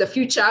 And it is the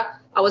future.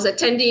 I was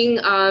attending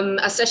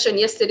a session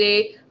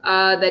yesterday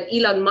that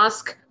Elon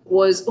Musk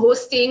was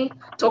hosting,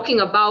 talking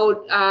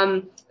about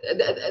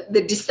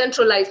the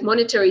decentralized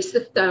monetary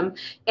system,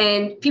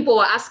 and people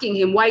were asking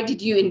him, why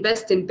did you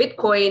invest in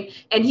Bitcoin?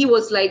 And he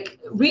was like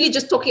really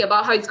just talking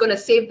about how he's going to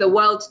save the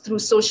world through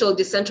social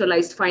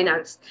decentralized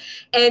finance.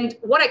 And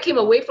what I came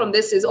away from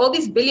this is all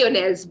these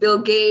billionaires, Bill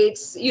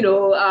Gates,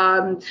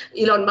 Elon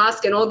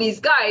Musk, and all these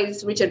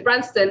guys, Richard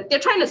Branson, they're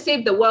trying to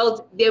save the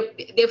world.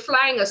 They're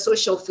flying a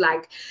social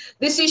flag.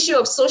 This issue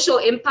of social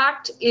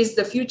impact is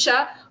the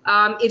future.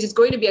 It is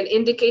going to be an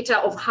indicator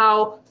of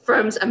how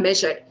firms are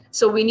measured.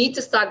 So we need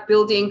to start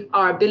building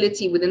our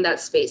ability within that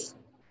space.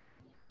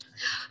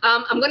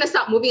 I'm going to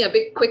start moving a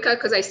bit quicker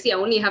because I see I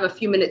only have a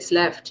few minutes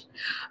left.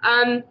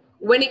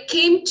 When it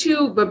came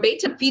to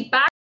verbatim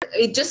feedback,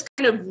 it just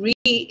kind of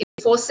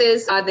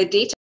reinforces the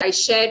data I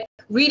shared,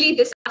 really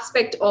this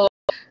aspect of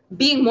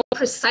being more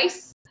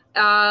precise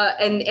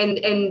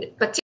and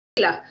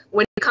particular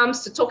when it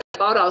comes to talking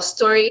about our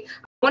story.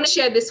 I want to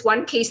share this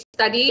one case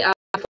study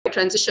before I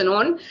transition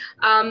on.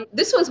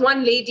 This was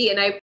one lady, and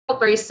I felt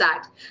very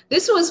sad.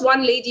 This was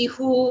one lady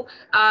who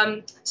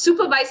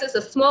supervises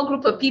a small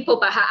group of people,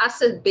 but her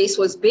asset base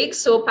was big.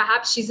 So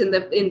perhaps she's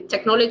in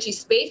technology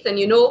space, and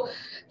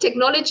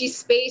technology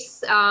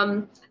space,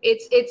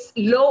 it's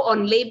low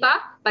on labor,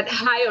 but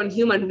high on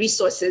human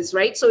resources,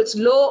 right? So it's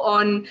low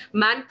on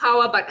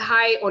manpower, but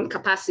high on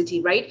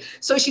capacity, right?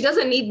 So she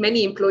doesn't need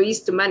many employees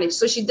to manage.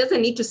 So she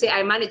doesn't need to say,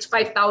 I manage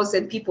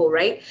 5,000 people,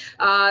 right?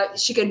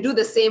 She can do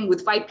the same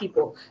with 5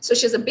 people. So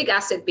she has a big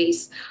asset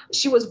base.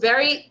 She was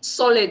very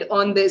solid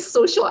on the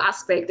social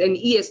aspect and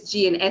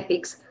ESG and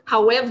ethics.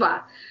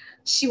 However,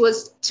 she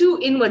was too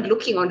inward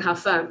looking on her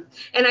firm.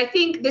 And I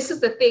think this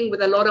is the thing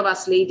with a lot of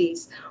us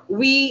ladies.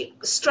 We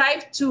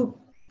strive to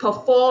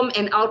perform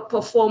and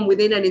outperform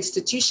within an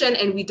institution,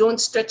 and we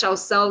don't stretch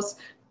ourselves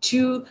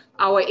to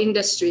our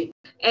industry.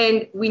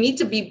 And we need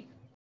to be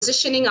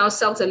positioning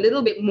ourselves a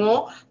little bit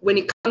more when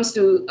it comes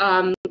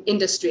to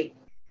industry.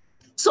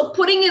 So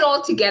putting it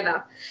all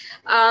together,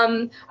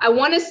 I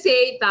want to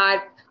say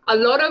that a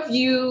lot of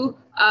you,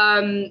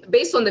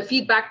 based on the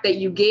feedback that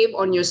you gave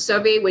on your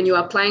survey when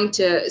you're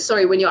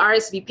when you're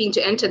RSVPing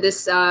to enter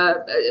this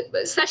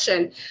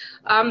session,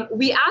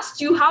 we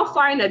asked you, how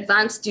far in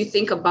advance do you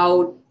think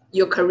about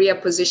your career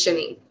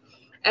positioning?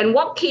 And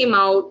what came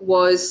out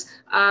was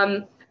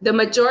the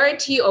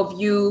majority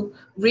of you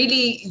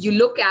really, you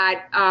look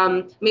at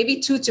maybe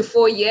 2 to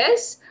 4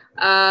 years.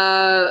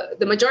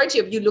 The majority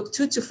of you look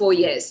 2 to 4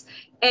 years.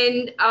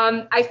 And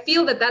I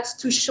feel that that's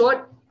too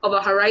short of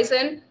a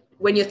horizon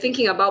when you're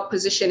thinking about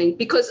positioning,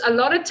 because a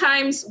lot of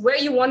times where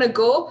you want to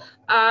go,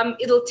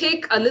 it'll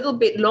take a little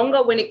bit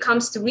longer when it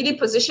comes to really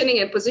positioning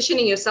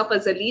yourself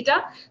as a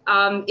leader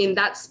in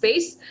that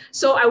space.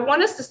 So I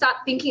want us to start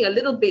thinking a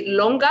little bit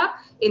longer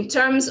in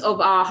terms of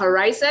our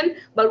horizon.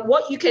 But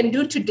what you can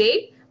do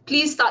today,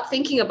 please start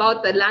thinking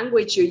about the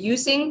language you're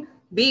using,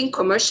 being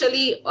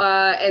commercially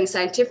and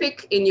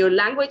scientific in your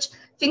language.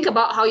 Think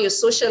about how you're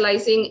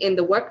socializing in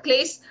the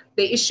workplace,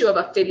 the issue of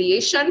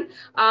affiliation,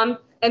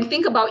 and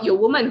think about your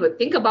womanhood.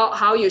 Think about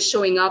how you're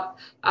showing up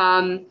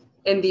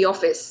in the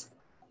office.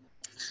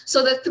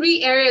 So the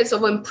 3 areas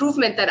of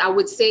improvement that I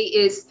would say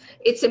is,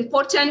 it's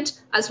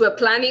important as we're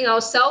planning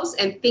ourselves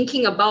and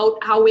thinking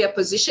about how we are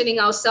positioning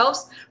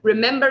ourselves,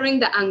 remembering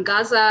the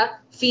Angaza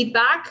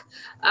feedback.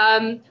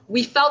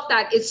 We felt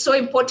that it's so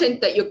important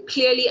that you're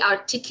clearly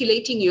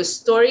articulating your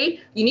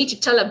story. You need to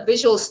tell a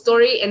visual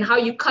story, and how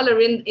you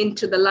color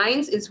into the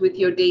lines is with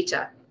your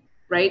data,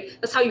 right?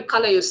 That's how you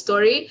color your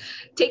story.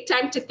 Take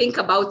time to think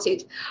about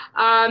it.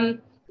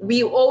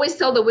 We always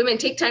tell the women,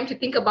 take time to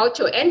think about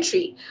your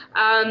entry.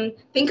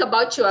 Think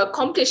about your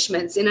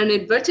accomplishments in an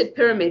inverted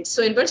pyramid.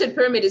 So inverted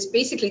pyramid is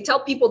basically tell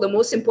people the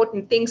most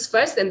important things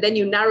first, and then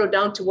you narrow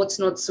down to what's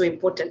not so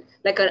important,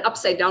 like an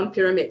upside down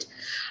pyramid.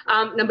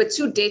 Number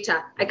 2,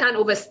 data. I can't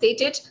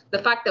overstate it, the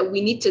fact that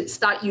we need to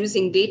start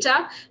using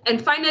data.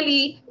 And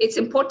finally, it's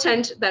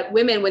important that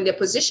women, when they're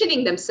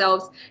positioning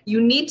themselves,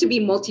 you need to be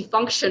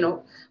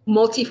multifunctional,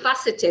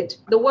 multifaceted.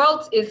 The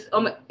world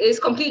is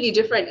completely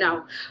different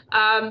now.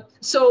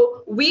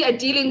 So we are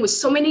dealing with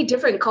so many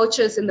different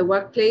cultures in the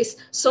workplace,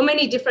 so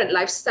many different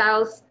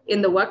lifestyles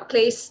in the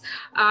workplace,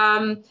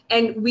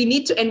 and we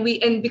need to,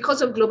 and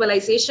because of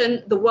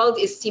globalization, the world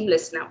is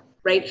seamless now,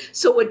 right?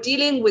 So we're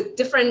dealing with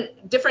different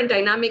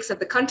dynamics at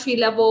the country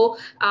level,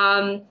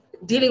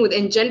 dealing with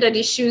engendered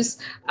issues.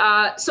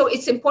 So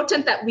it's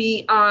important that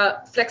we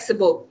are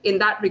flexible in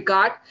that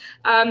regard.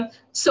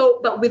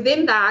 But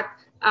within that,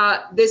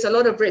 there's a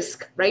lot of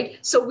risk, right?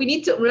 So we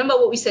need to remember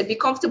what we said, be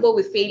comfortable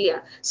with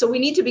failure. So we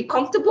need to be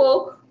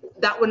comfortable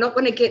that we're not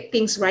going to get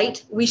things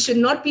right. We should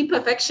not be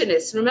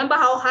perfectionists. Remember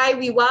how high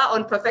we were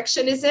on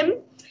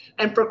perfectionism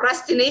and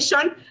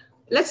procrastination?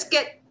 Let's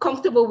get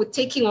comfortable with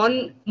taking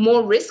on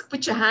more risk.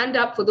 Put your hand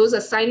up for those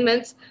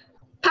assignments.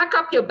 Pack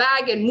up your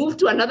bag and move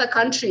to another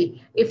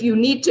country if you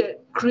need to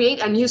create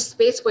a new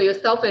space for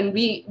yourself and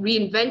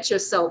reinvent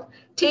yourself.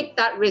 Take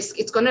that risk.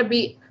 It's going to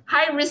be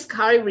high risk,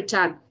 high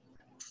return.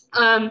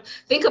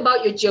 Think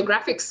about your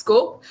geographic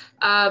scope.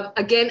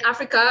 Again,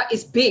 Africa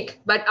is big,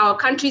 but our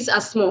countries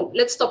are small.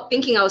 Let's stop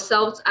thinking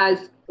ourselves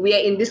as we are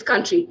in this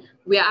country.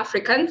 We are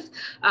Africans,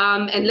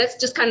 and let's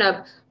just kind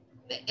of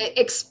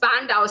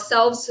expand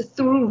ourselves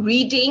through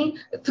reading,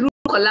 through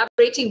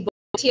collaborating,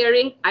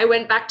 volunteering. I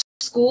went back to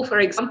school, for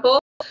example.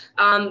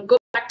 Go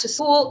back to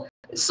school,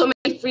 so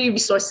many free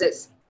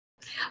resources.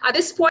 At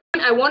this point,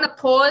 I want to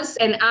pause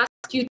and ask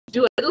you to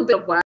do a little bit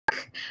of work.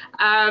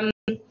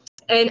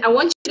 And I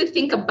want you to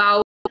think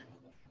about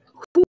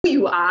who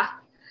you are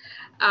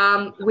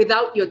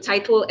without your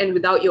title and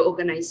without your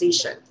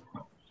organization.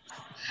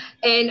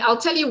 And I'll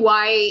tell you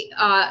why.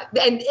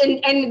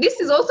 And this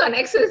is also an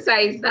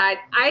exercise that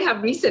I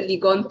have recently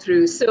gone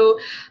through. So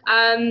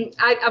I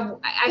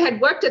had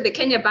worked at the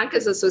Kenya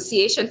Bankers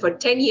Association for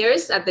 10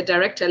 years at the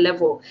director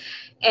level.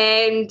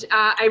 And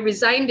I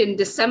resigned in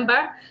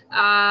December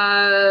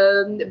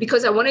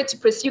because I wanted to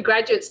pursue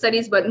graduate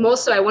studies, but more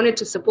so I wanted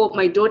to support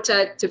my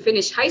daughter to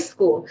finish high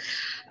school.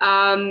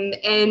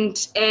 And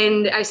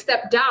I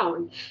stepped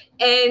down.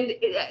 And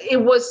it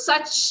was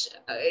such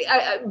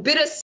a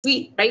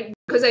bittersweet, right?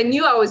 Because I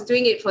knew I was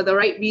doing it for the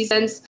right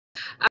reasons.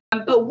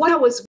 But what I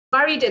was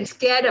worried and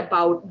scared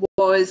about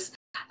was,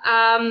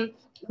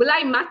 will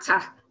I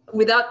matter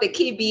without the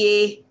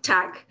KBA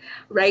tag,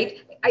 right?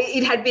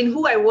 It had been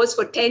who I was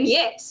for 10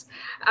 years.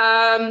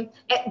 But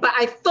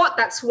I thought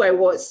that's who I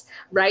was,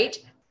 right?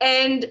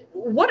 And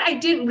what I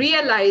didn't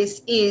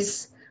realize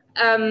is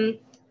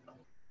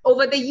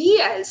over the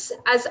years,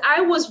 as I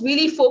was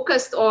really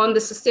focused on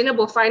the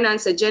sustainable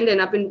finance agenda,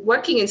 and I've been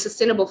working in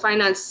sustainable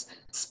finance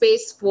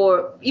space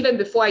for even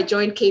before I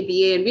joined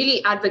KBA and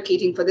really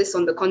advocating for this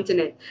on the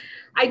continent,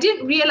 I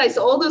didn't realize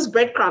all those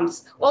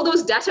breadcrumbs, all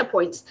those data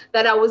points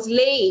that I was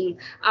laying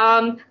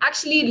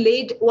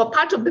actually were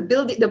part of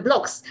the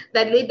blocks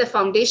that laid the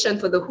foundation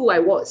for the who I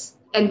was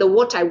and the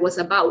what I was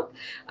about.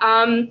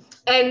 And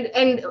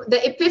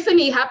the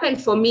epiphany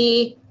happened for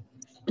me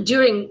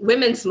during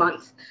Women's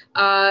Month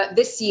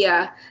this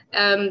year.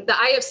 The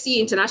IFC,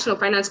 International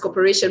Finance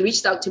Corporation,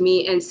 reached out to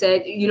me and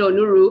said, you know,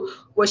 Nuru,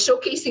 we're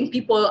showcasing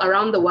people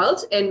around the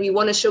world, and we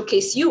want to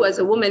showcase you as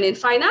a woman in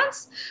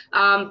finance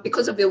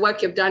because of the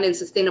work you've done in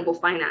sustainable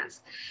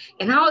finance.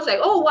 And I was like,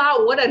 oh,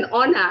 wow, what an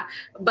honor.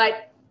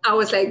 But I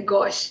was like,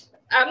 gosh,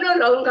 I'm no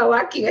longer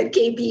working at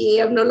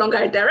KBA. I'm no longer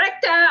a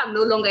director. I'm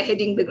no longer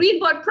heading the Green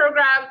Board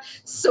program.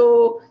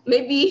 So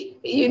maybe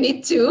you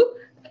need to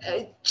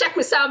check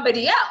with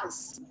somebody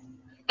else.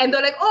 And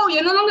they're like, oh,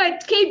 you're no longer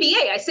at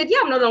KBA. I said, yeah,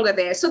 I'm no longer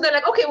there. So they're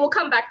like, okay, we'll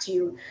come back to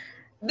you.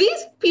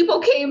 These people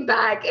came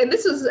back, and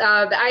this was the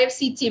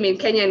IFC team in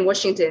Kenya and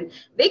Washington.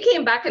 They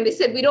came back and they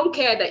said, we don't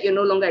care that you're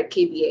no longer at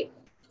KBA.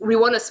 We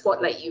want to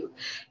spotlight you.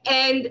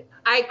 And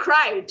I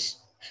cried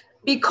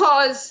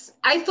because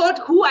I thought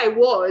who I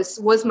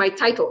was my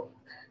title.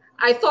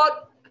 I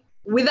thought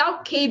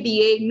without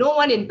KBA, no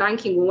one in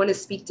banking will want to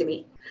speak to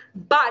me.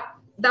 But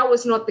that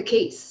was not the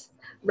case,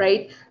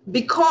 right?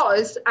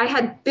 Because I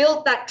had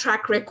built that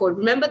track record.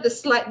 Remember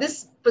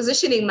this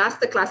positioning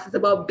masterclass is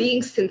about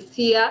being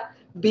sincere,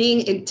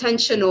 being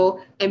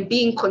intentional, and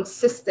being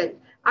consistent.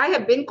 I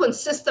have been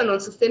consistent on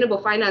sustainable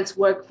finance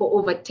work for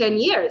over 10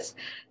 years,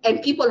 and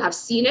people have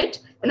seen it,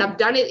 and I've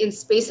done it in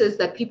spaces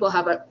that people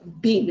have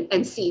been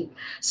and seen.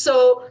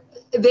 So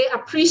they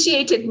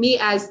appreciated me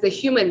as the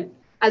human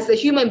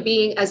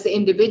being, as the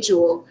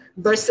individual,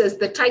 versus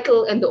the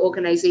title and the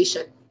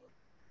organization.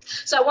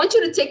 So I want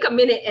you to take a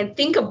minute and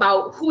think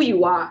about who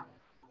you are.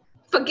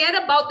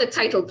 Forget about the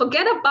title.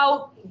 Forget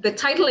about the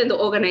title and the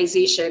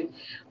organization.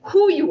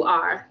 Who you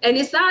are. And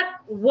is that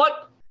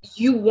what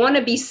you want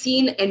to be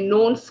seen and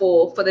known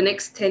for the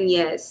next 10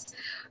 years?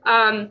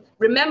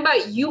 Remember,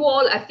 you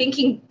all are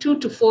thinking 2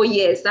 to 4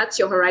 years. That's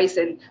your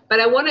horizon. But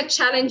I want to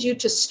challenge you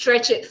to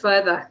stretch it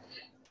further.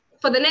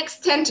 For the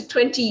next 10 to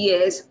 20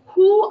 years,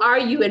 who are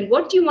you and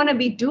what do you want to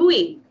be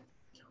doing?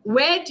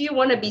 Where do you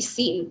want to be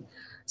seen?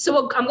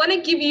 So I'm going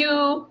to give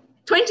you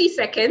 20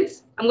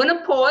 seconds. I'm going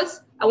to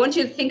pause. I want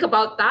you to think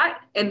about that,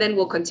 and then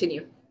we'll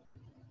continue.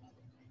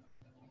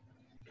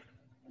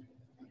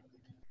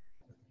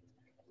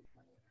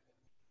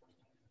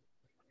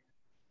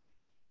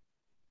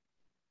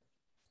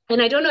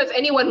 And I don't know if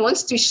anyone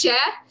wants to share.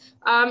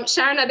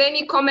 Sharon, are there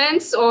any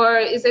comments, or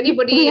is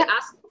anybody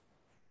asking?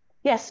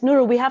 Yes,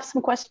 Nuru, we have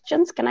some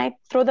questions. Can I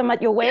throw them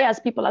at your way as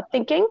people are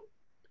thinking?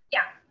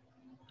 Yeah.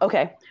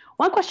 Okay.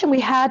 One question we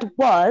had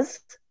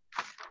was,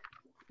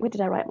 where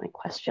did I write my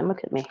question?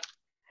 Look at me.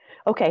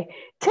 Okay.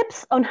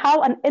 Tips on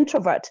how an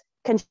introvert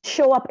can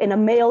show up in a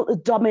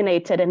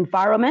male-dominated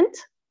environment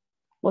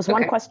was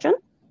one question.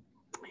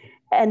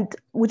 And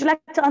would you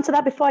like to answer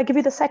that before I give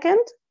you the second?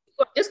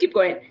 Just keep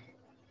going.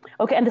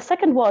 Okay. And the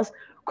second was,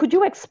 could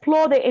you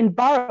explore the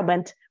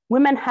environment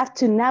women have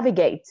to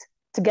navigate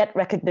to get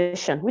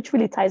recognition, which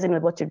really ties in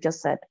with what you've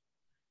just said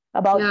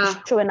about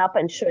showing up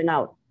and showing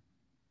out.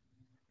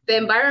 The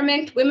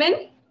environment,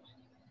 women?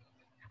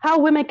 How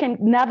women can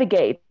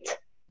navigate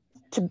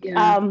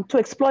to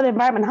explore the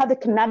environment, how they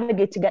can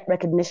navigate to get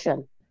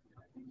recognition.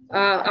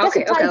 I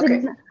think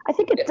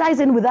it ties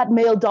in with that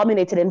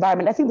male-dominated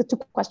environment. I think the two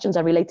questions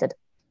are related.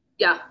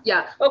 Yeah.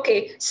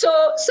 Okay.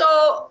 So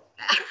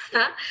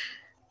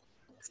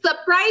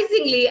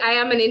surprisingly, I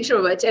am an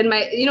introvert, and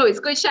it's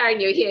good, Sharon,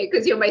 you're here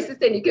because you're my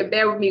sister and you can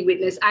bear with me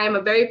witness. I am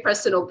a very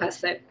personal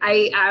person.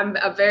 I'm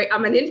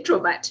an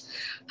introvert.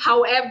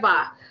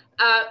 However,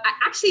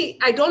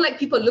 I don't like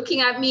people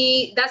looking at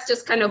me. That's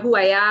just kind of who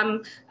I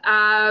am.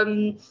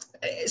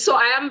 So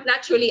I am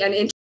naturally an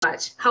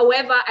introvert.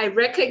 However, I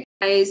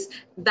recognize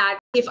that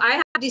if I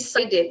have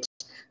decided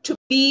to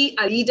be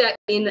a leader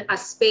in a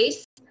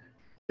space,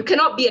 you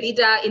cannot be a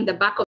leader in the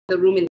back of the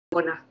room in the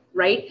corner,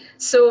 right?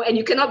 So, and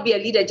you cannot be a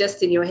leader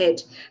just in your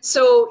head.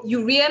 So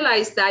you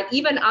realize that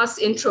even us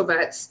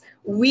introverts,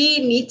 we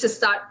need to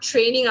start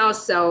training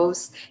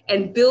ourselves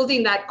and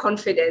building that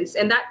confidence.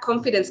 And that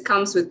confidence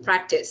comes with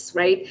practice,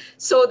 right?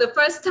 So the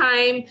first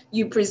time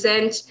you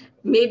present,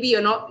 maybe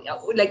you're not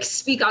like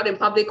speak out in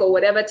public or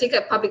whatever, take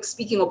a public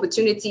speaking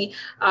opportunity,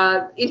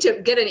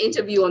 get an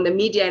interview on the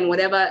media and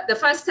whatever. The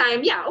first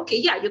time, you're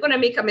going to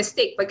make a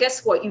mistake, but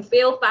guess what? You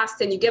fail fast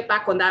and you get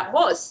back on that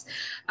horse.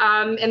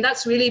 And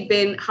that's really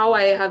been how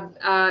I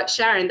have,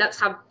 Sharon, that's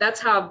how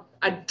I've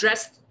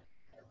addressed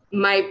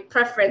my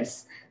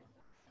preference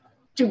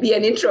to be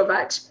an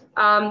introvert.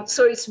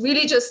 So it's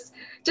really just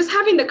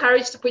having the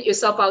courage to put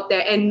yourself out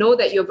there and know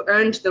that you've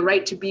earned the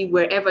right to be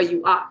wherever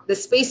you are. The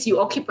space you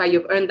occupy,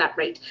 you've earned that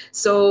right.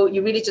 So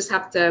you really just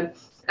have to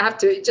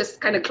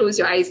just kind of close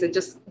your eyes and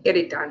just get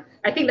it done.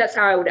 I think that's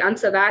how I would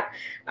answer that.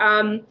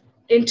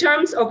 In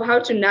terms of how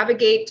to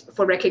navigate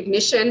for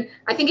recognition,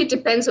 I think it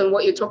depends on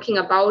what you're talking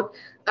about.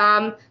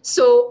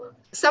 So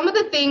some of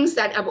the things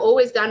that I've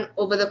always done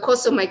over the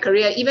course of my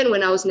career, even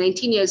when I was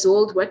 19 years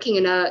old, working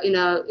in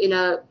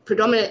a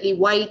predominantly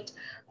white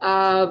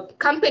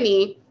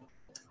company,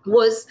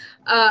 was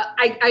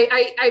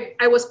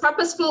I was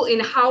purposeful in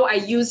how I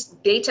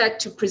used data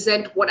to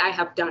present what I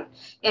have done.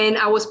 And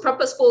I was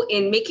purposeful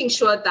in making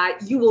sure that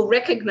you will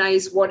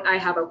recognize what I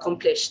have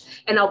accomplished.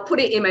 And I'll put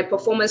it in my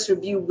performance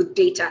review with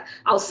data.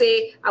 I'll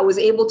say I was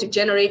able to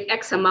generate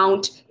X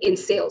amount in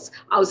sales.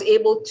 I was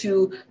able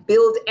to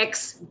build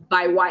X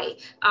by Y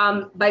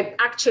by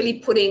actually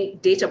putting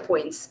data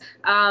points.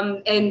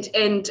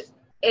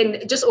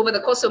 And just over the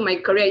course of my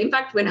career, in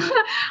fact, when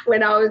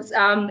I was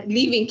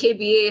leaving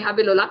KBA,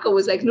 Habil Olaka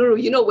was like,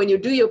 Nuru, when you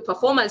do your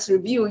performance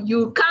review,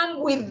 you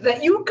come with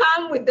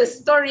the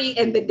story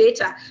and the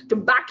data to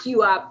back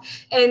you up.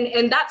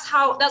 And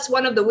that's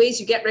one of the ways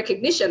you get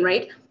recognition,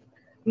 right?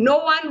 No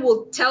one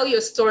will tell your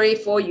story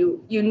for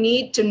you. You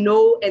need to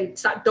know and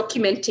start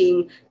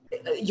documenting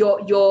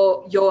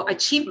your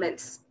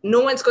achievements.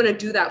 No one's going to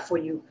do that for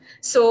you.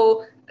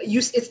 So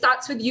it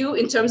starts with you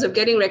in terms of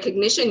getting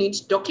recognition. You need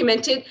to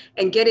document it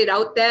and get it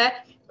out there.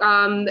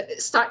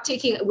 Start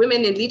taking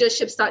women in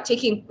leadership, start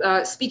taking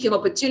speaking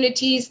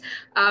opportunities.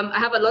 I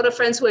have a lot of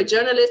friends who are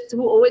journalists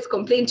who always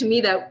complain to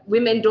me that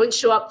women don't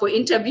show up for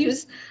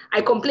interviews.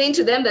 I complain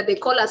to them that they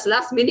call us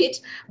last minute,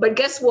 but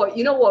guess what?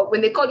 You know what?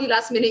 When they call you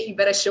last minute, you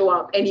better show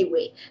up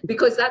anyway,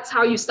 because that's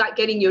how you start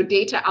getting your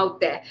data out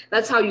there.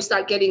 That's how you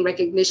start getting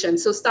recognition.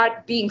 So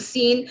start being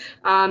seen,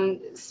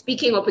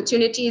 speaking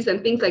opportunities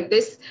and things like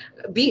this,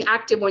 being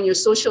active on your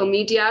social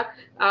media.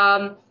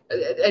 And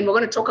we're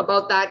going to talk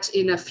about that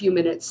in a few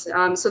minutes.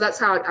 So that's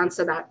how I'd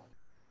answer that.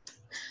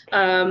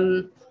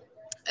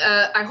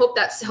 I hope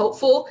that's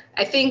helpful.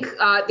 I think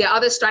there are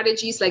other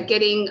strategies like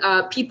getting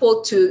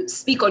people to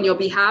speak on your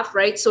behalf,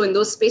 right? So in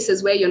those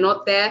spaces where you're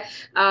not there,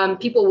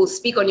 people will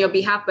speak on your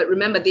behalf, but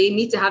remember, they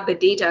need to have the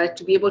data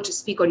to be able to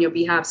speak on your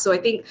behalf. So I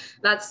think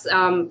that's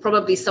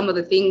probably some of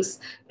the things,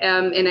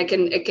 and I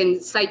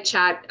can side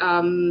chat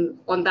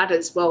on that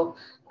as well.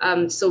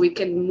 so we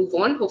can move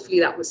on. Hopefully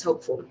that was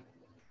helpful.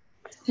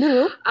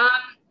 Nuru,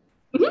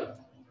 Mhm.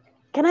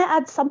 can I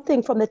add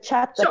something from the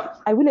chat that Sure.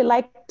 I really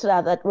liked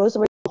that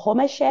Rosemary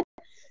Homer shared?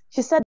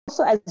 She said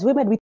also as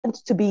women, we tend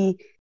to be,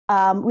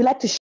 we like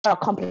to share our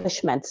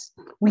accomplishments.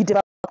 We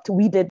developed,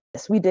 we did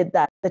this, we did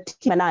that, the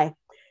team and I.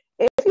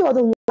 If you are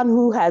the one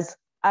who has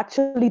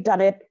actually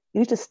done it,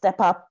 you need to step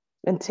up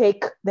and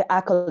take the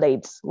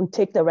accolades and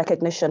take the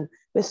recognition.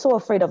 We're so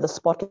afraid of the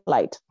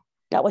spotlight.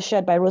 That was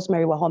shared by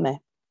Rosemary Wahome.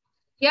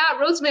 Yeah,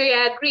 Rosemary,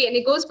 I agree. And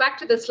it goes back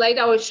to the slide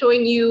I was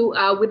showing you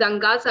with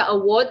Angaza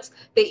Awards,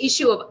 the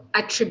issue of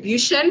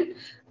attribution.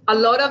 A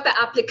lot of the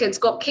applicants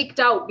got kicked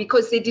out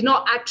because they did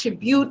not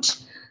attribute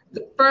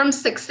the firm's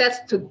success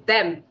to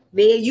them.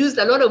 They used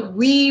a lot of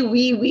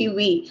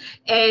we.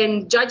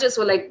 And judges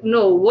were like,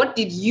 no, what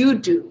did you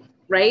do,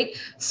 right?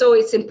 So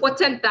it's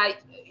important that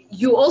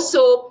you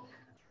also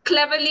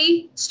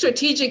cleverly,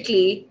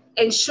 strategically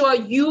ensure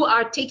you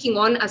are taking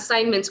on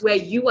assignments where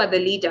you are the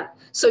leader.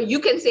 So you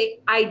can say,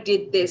 I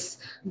did this.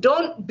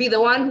 Don't be the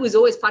one who is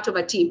always part of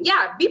a team.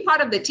 Yeah, be part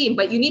of the team,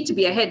 but you need to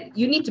be ahead.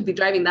 You need to be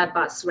driving that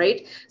bus,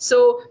 right?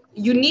 So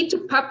you need to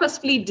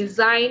purposefully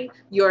design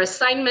your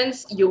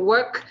assignments, your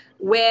work,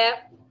 where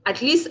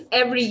at least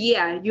every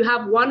year you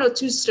have one or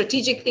two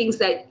strategic things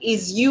that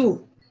is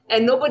you,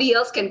 and nobody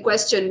else can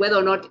question whether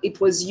or not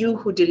it was you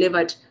who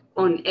delivered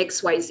on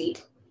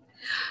XYZ.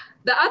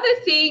 The other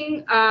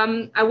thing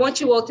I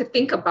want you all to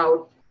think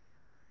about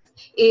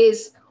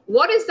is,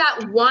 what is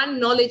that one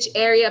knowledge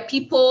area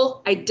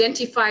people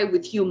identify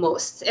with you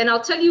most? And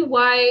I'll tell you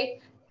why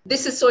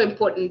this is so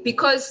important,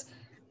 because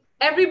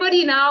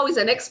everybody now is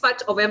an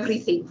expert of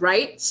everything,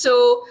 right?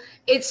 So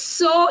it's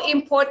so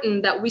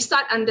important that we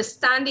start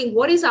understanding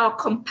what is our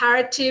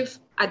comparative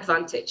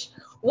advantage.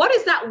 What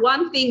is that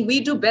one thing we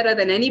do better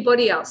than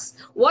anybody else?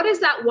 What is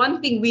that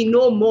one thing we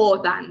know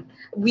more than?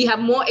 We have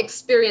more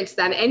experience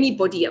than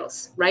anybody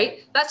else, right?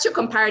 That's your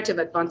comparative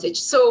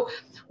advantage. So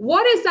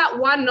what is that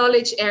one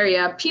knowledge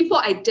area people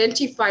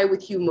identify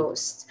with you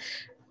most?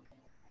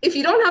 If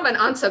you don't have an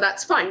answer,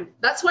 that's fine.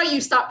 That's why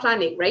you start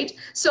planning, right?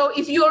 So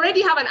if you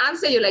already have an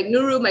answer, you're like,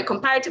 Nuru, my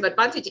comparative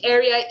advantage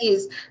area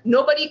is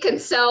nobody can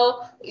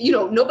sell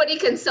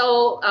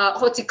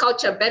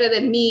horticulture better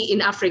than me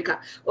in Africa,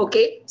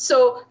 okay?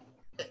 So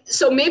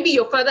maybe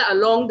you're further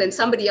along than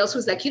somebody else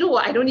who's like, you know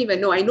what, I don't even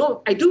know. I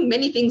know I do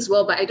many things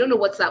well, but I don't know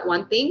what's that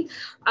one thing.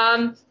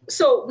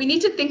 So we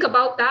need to think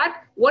about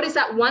that. What is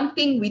that one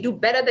thing we do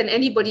better than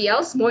anybody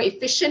else, more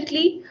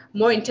efficiently,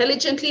 more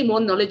intelligently, more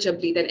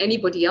knowledgeably than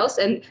anybody else?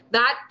 And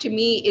that, to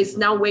me, is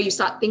now where you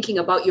start thinking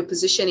about your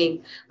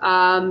positioning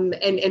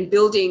and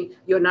building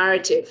your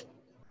narrative.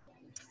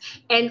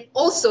 And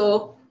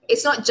also,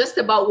 it's not just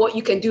about what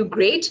you can do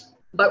great,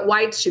 but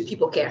why should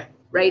people care?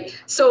 Right.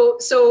 So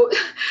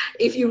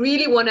if you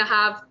really want to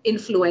have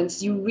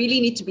influence, you really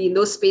need to be in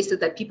those spaces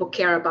that people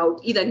care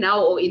about, either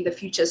now or in the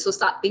future. So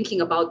start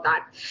thinking about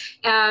that.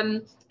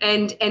 And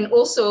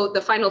also the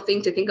final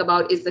thing to think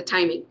about is the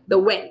timing, the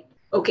when.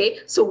 Okay.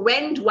 So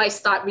when do I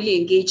start really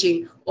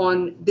engaging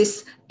on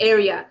this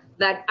area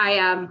that I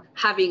am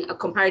having a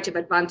comparative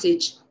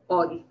advantage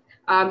on?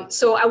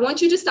 So I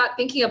want you to start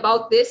thinking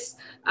about this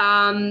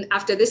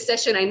after this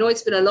session. I know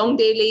it's been a long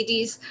day,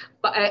 ladies,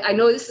 but I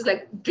know this is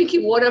like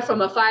drinking water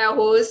from a fire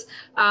hose.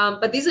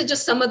 But these are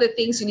just some of the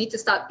things you need to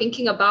start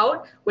thinking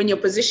about when you're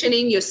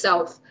positioning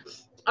yourself.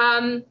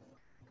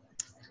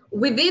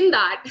 Within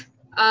that,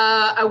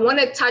 I want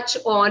to touch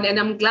on, and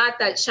I'm glad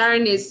that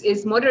Sharon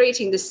is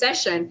moderating this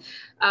session,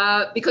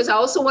 because I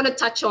also want to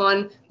touch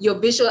on your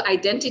visual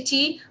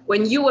identity.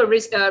 When you were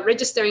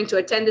registering to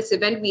attend this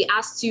event, we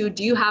asked you,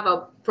 do you have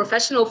a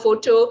professional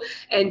photo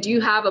and do you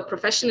have a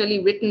professionally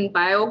written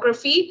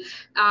biography?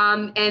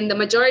 And the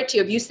majority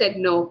of you said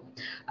no.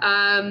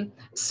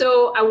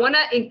 So I want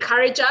to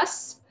encourage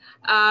us.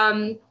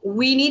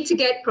 We need to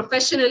get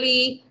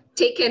professionally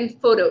taken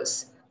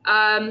photos.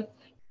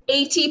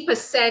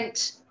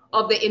 80%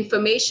 of the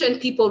information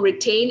people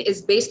retain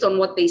is based on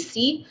what they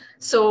see.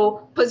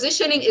 So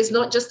positioning is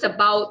not just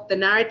about the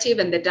narrative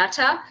and the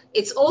data.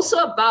 It's also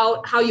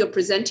about how you're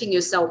presenting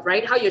yourself,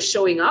 right? How you're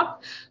showing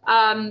up.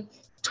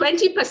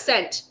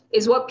 20%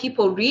 is what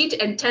people read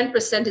and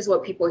 10% is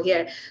what people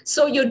hear.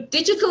 So your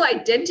digital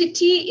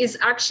identity is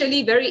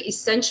actually very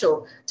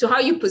essential to how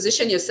you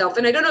position yourself.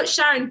 And I don't know,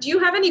 Sharon, do you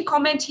have any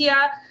comment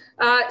here?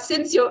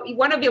 Since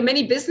one of your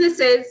many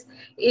businesses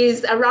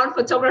is around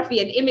photography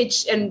and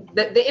image and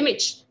the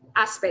image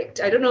aspect.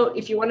 I don't know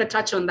if you want to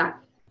touch on that.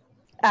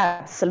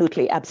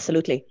 Absolutely.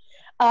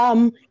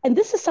 And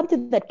this is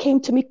something that came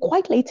to me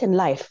quite late in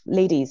life,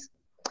 ladies.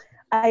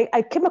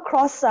 I came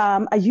across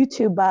a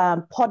YouTube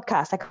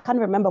podcast. I can't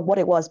remember what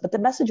it was, but the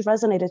message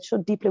resonated so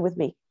deeply with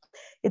me.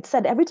 It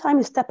said, every time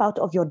you step out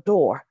of your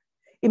door,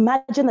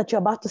 imagine that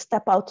you're about to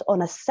step out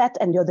on a set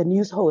and you're the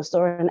news host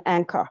or an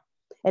anchor,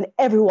 and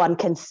everyone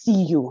can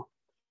see you.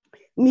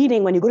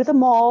 Meaning when you go to the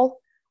mall,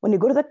 when you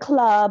go to the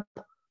club,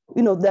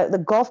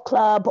 the golf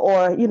club,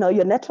 or,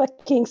 your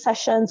networking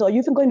sessions, or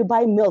you're even going to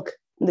buy milk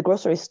in the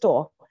grocery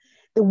store,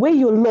 the way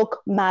you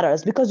look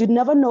matters, because you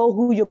never know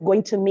who you're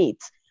going to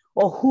meet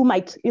or who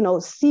might,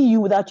 see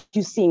you without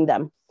you seeing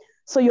them.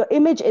 So your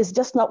image is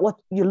just not what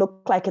you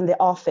look like in the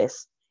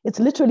office. It's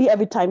literally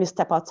every time you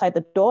step outside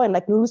the door. And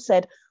like Nuru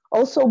said,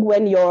 also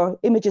when your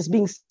image is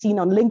being seen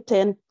on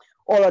LinkedIn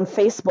or on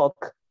Facebook,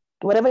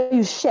 whatever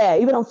you share,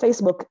 even on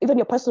Facebook, even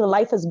your personal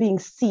life is being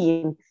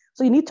seen.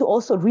 So you need to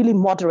also really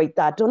moderate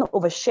that. Don't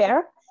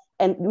overshare.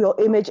 And your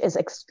image is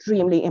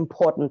extremely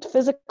important,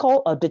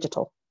 physical or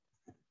digital.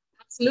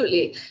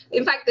 Absolutely.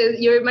 In fact,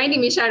 you're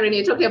reminding me, Sharon,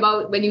 you're talking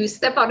about when you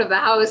step out of the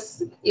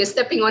house, you're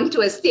stepping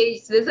onto a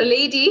stage. There's a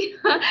lady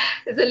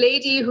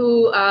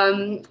who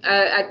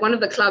at one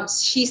of the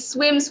clubs, she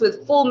swims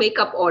with full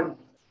makeup on.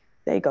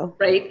 There you go.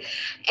 Right.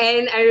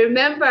 And I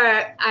remember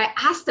I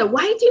asked her,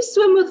 why do you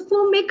swim with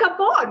full makeup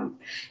on?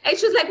 And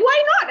she was like,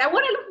 why not? I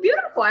want to look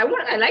beautiful. I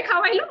like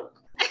how I look.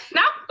 And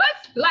I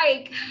was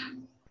like,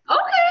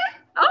 okay.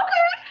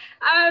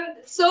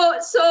 So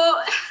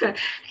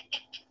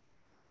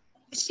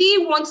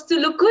she wants to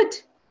look good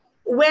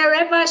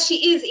wherever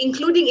she is,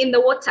 including in the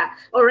water.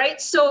 All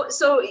right. So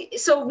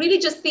really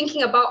just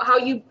thinking about how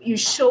you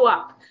show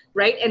up,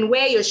 right? And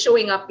where you're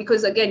showing up,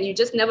 because again, you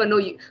just never know.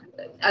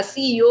 A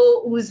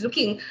CEO who's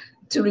looking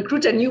to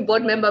recruit a new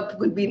board member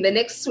could be in the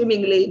next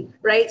swimming lane,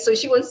 right? So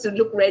she wants to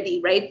look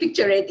ready, right?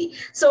 Picture ready.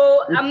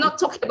 So I'm not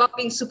talking about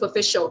being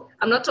superficial.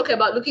 I'm not talking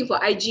about looking for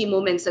IG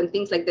moments and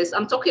things like this.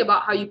 I'm talking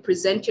about how you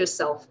present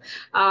yourself.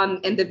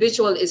 And the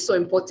visual is so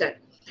important.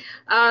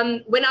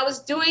 When I was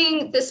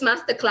doing this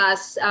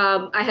masterclass,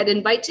 I had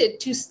invited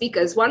two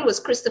speakers. One was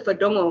Christopher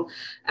Dongo,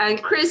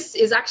 and Chris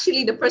is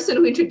actually the person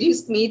who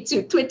introduced me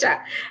to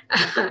Twitter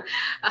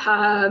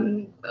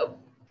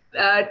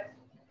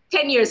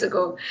 10 years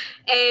ago.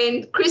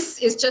 And Chris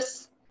is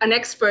just an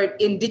expert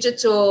in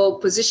digital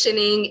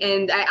positioning,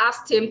 and I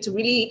asked him to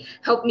really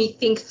help me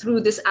think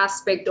through this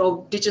aspect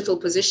of digital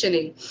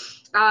positioning.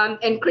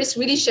 And Chris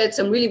really shared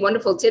some really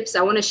wonderful tips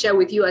I want to share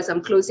with you as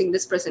I'm closing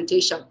this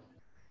presentation.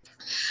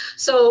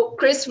 So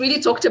Chris really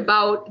talked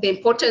about the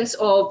importance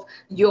of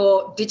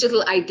your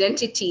digital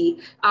identity.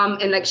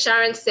 And like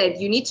Sharon said,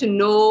 you need to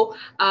know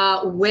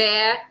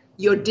where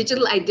your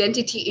digital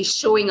identity is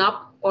showing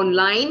up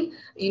online.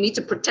 You need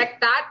to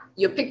protect that.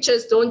 Your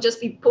pictures, don't just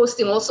be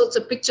posting all sorts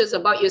of pictures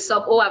about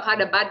yourself. Oh, I've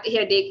had a bad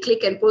hair day,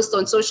 click and post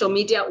on social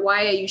media.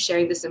 Why are you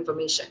sharing this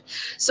information?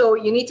 So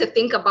you need to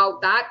think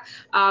about that.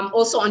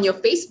 Also on your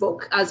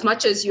Facebook, as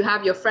much as you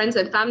have your friends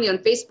and family on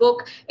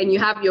Facebook and you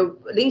have your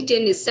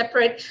LinkedIn is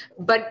separate,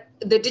 but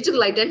the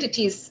digital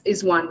identity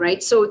is one,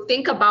 right? So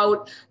think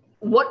about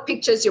what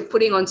pictures you're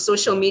putting on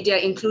social media,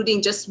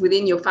 including just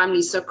within your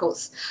family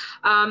circles.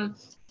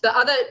 The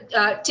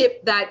other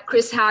tip that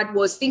Chris had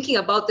was thinking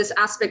about this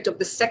aspect of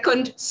the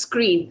second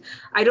screen.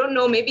 I don't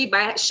know, maybe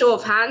by show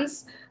of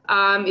hands,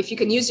 if you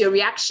can use your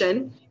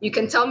reaction, you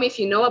can tell me if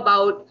you know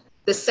about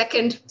the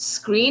second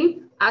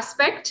screen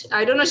aspect.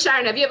 I don't know,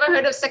 Sharon, have you ever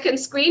heard of second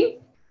screen?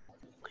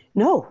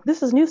 No,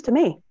 this is news to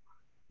me.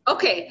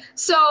 Okay,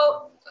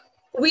 so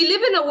we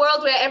live in a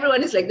world where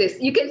everyone is like this.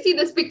 You can see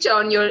this picture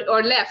on your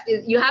left.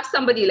 You have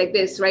somebody like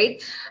this,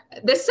 right?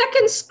 The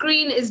second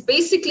screen is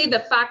basically the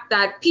fact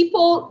that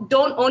people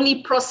don't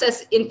only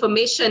process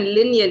information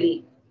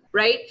linearly,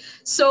 right?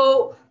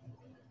 So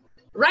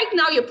right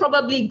now you're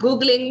probably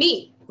Googling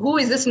me. Who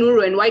is this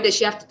Nuru and why does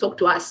she have to talk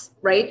to us,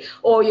 right?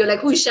 Or you're like,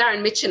 who's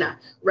Sharon Mitchener,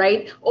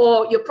 right?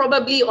 Or you're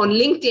probably on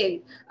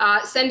LinkedIn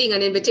sending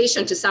an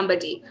invitation to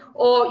somebody,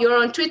 or you're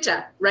on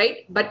Twitter,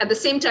 right? But at the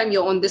same time,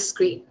 you're on this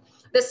screen.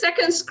 The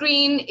second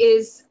screen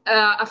is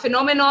a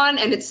phenomenon,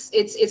 and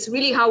it's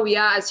really how we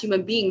are as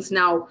human beings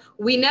now.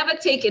 We never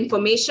take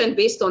information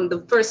based on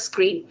the first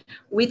screen.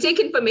 We take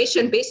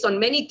information based on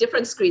many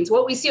different screens.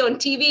 What we see on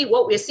TV,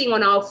 what we're seeing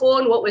on our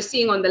phone, what we're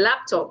seeing on the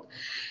laptop.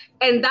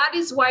 And that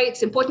is why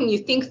it's important you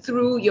think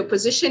through your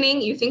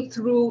positioning, you think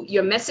through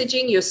your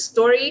messaging, your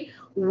story,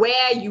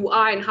 where you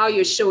are and how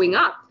you're showing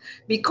up.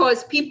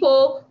 Because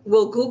people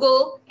will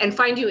Google and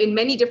find you in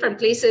many different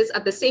places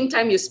at the same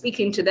time you're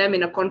speaking to them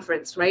in a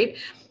conference, right?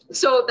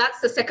 So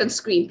that's the second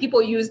screen.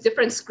 People use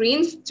different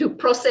screens to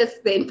process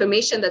the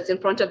information that's in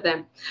front of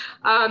them.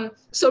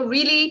 So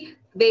really,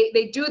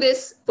 they do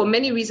this for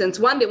many reasons.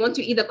 One, they want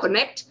to either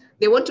connect,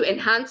 they want to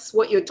enhance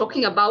what you're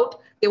talking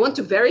about, they want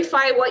to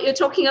verify what you're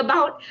talking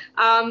about.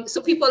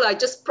 So people are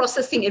just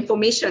processing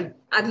information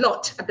a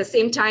lot at the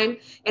same time.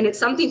 And it's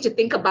something to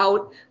think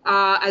about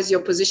as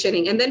you're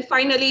positioning. And then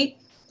finally,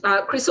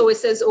 Chris always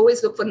says,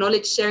 always look for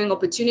knowledge sharing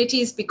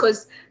opportunities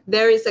because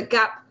there is a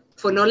gap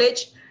for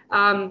knowledge.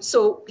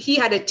 So he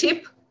had a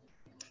tip.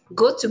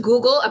 Go to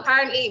Google.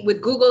 Apparently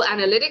with Google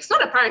Analytics,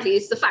 not apparently,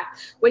 it's the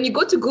fact. When you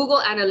go to Google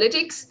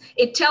Analytics,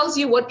 it tells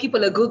you what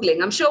people are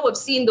Googling. I'm sure we've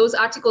seen those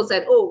articles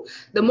that, oh,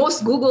 the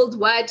most Googled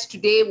word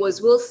today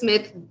was Will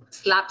Smith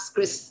slaps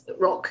Chris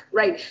Rock,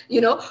 right?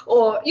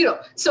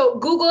 So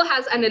Google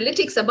has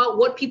analytics about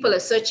what people are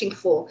searching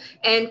for.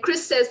 And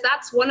Chris says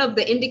that's one of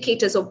the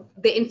indicators of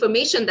the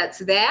information that's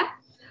there.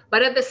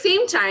 But at the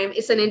same time,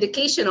 it's an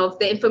indication of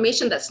the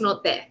information that's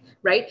not there.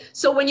 Right?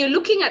 So when you're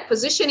looking at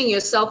positioning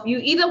yourself, you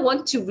either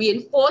want to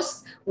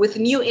reinforce with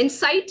new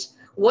insight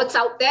what's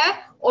out there,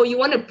 or you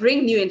want to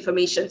bring new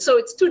information. So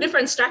it's two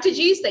different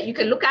strategies that you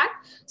can look at.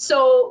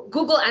 So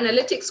Google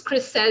Analytics,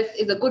 Chris says,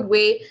 is a good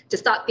way to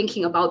start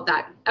thinking about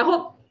that. I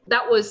hope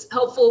that was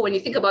helpful when you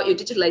think about your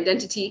digital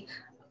identity.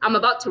 I'm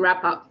about to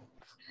wrap up.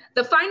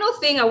 The final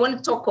thing I want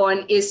to talk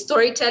on is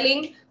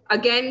storytelling.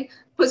 Again,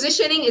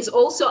 positioning is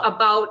also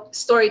about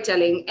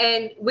storytelling.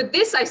 And with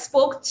this, I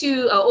spoke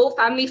to an old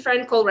family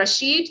friend called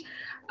Rashid.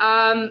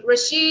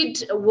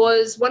 Rashid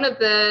was one of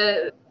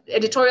the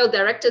editorial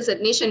directors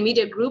at Nation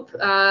Media Group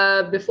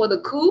before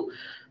the coup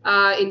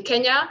in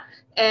Kenya.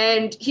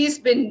 And he's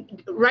been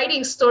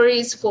writing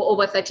stories for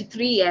over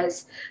 33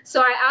 years.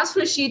 So I asked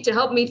Rashid to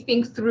help me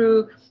think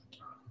through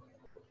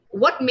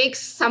what makes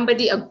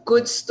somebody a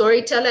good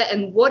storyteller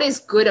and what is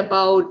good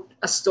about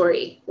a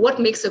story. What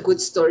makes a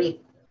good story?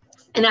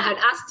 And I had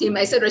asked him,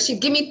 I said,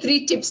 Rashid, give me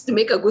 3 tips to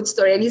make a good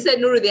story. And he said,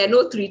 Nuru, there are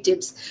no 3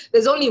 tips.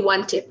 There's only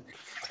 1 tip.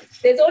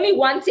 There's only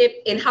 1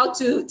 tip in how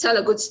to tell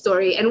a good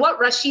story. And what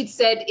Rashid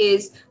said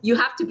is you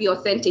have to be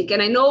authentic.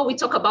 And I know we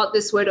talk about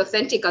this word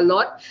authentic a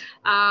lot.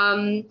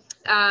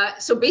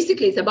 So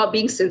basically it's about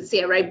being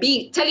sincere, right?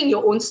 Telling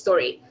your own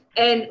story.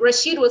 And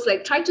Rashid was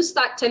like, try to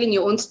start telling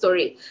your own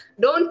story.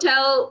 Don't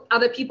tell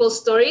other people's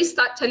stories,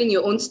 start telling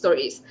your own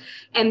stories.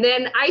 And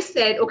then I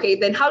said, okay,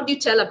 then how do you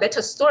tell a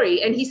better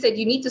story? And he said,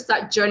 you need to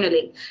start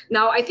journaling.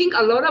 Now, I think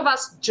a lot of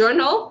us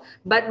journal,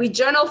 but we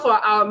journal for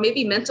our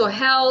maybe mental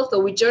health,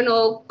 or we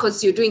journal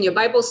because you're doing your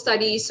Bible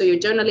study, so you're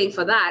journaling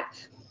for that.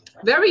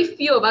 Very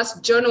few of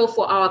us journal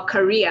for our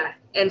career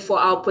and for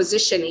our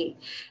positioning.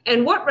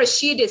 And what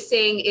Rashid is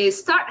saying is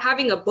start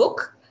having a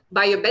book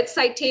by your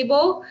bedside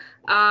table,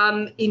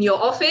 in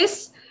your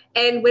office.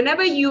 And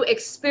whenever you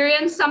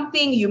experience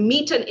something, you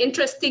meet an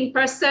interesting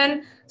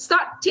person,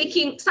 start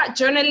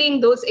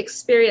journaling those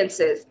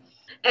experiences.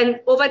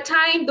 And over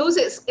time, those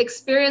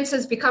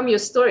experiences become your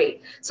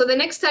story. So the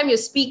next time you're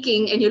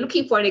speaking and you're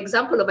looking for an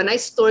example of a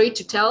nice story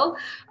to tell,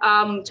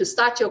 to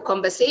start your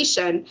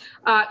conversation,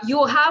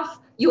 you'll have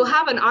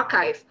an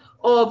archive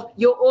of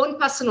your own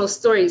personal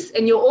stories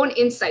and your own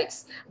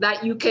insights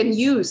that you can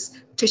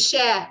use to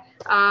share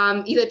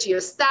either to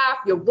your staff,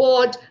 your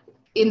board,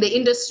 in the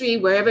industry,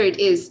 wherever it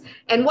is.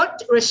 And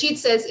what Rashid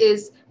says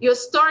is your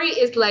story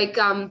is like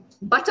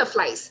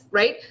butterflies,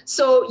 right?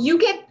 So you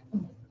get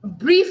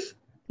brief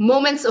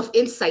moments of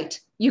insight.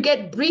 You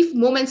get brief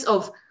moments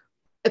of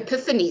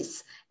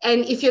epiphanies.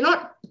 And if you're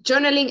not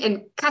journaling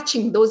and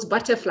catching those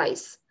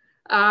butterflies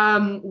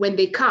when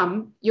they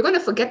come, you're going to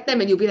forget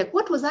them and you'll be like,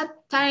 what was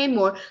that time?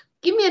 Or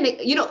give me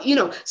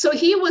an, So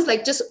he was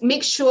like, just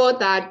make sure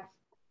that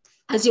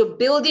as you're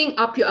building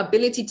up your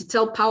ability to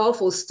tell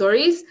powerful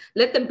stories,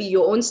 let them be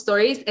your own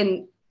stories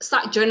and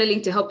start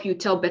journaling to help you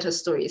tell better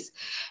stories.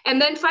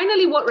 And then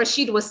finally, what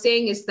Rashid was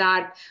saying is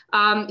that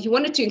he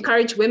wanted to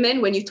encourage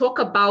women when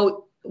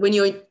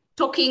you're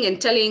talking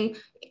and telling,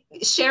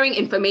 sharing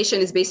information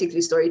is basically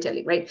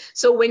storytelling, right?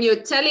 So when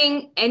you're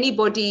telling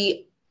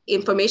anybody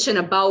information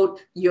about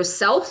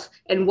yourself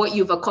and what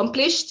you've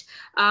accomplished,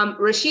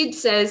 Rashid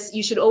says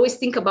you should always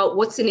think about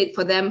what's in it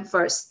for them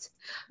first.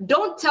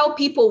 Don't tell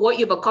people what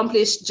you've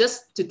accomplished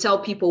just to tell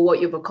people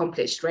what you've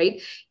accomplished, right?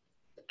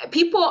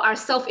 People are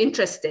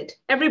self-interested.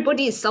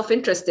 Everybody is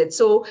self-interested.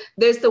 So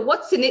there's the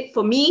what's in it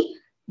for me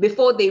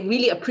before they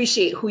really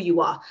appreciate who you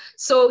are.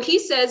 So he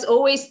says,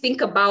 always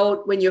think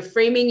about when you're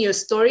framing your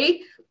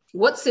story,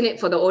 what's in it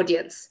for the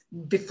audience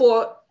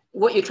before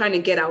what you're trying to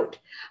get out.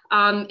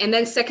 And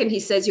then second, he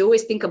says, you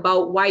always think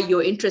about why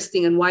you're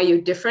interesting and why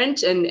you're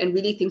different and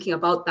really thinking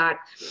about that.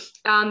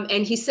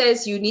 And he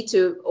says, you need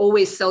to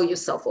always sell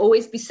yourself,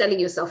 always be selling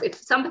yourself. If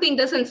something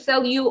doesn't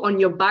sell you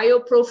on your bio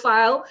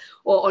profile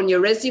or on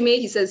your resume,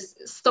 he says,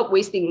 stop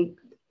wasting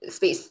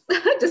space,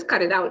 just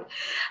cut it out.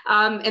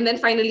 And then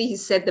finally, he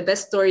said, the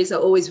best stories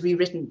are always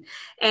rewritten.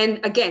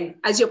 And again,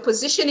 as you're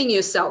positioning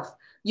yourself,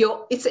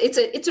 it's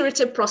an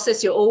iterative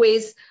process. You're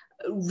always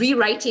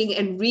rewriting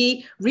and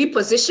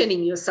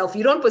repositioning yourself.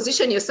 You don't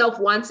position yourself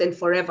once and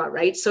forever,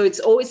 right? So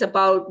it's always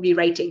about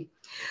rewriting.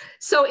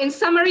 So in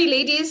summary,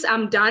 ladies,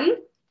 I'm done.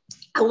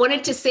 I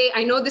wanted to say,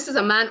 I know this is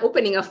a man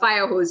opening a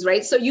fire hose,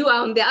 right? So you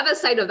are on the other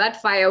side of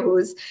that fire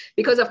hose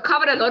because I've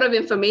covered a lot of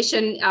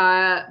information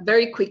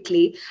very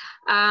quickly.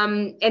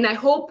 And I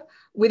hope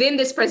within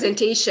this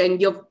presentation,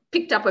 you've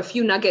picked up a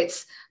few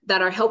nuggets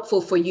that are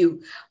helpful for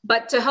you.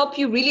 But to help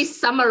you really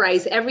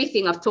summarize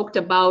everything I've talked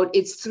about,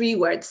 it's 3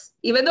 words.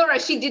 Even though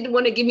Rashid didn't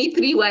want to give me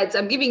 3 words,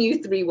 I'm giving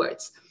you 3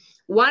 words.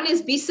 One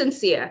is be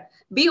sincere,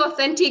 be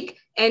authentic,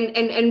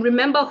 and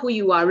remember who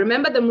you are.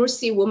 Remember the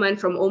Mursi woman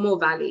from Omo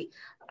Valley.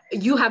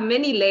 You have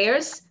many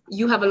layers.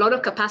 You have a lot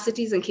of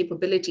capacities and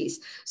capabilities.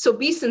 So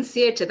be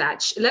sincere to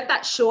that. Let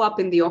that show up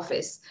in the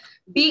office.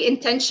 Be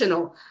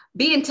intentional.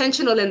 Be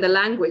intentional in the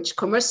language,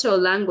 commercial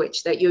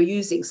language that you're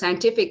using,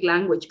 scientific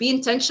language. Be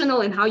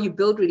intentional in how you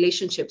build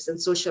relationships and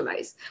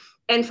socialize.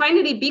 And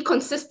finally, be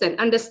consistent.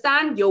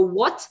 Understand your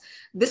what,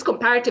 this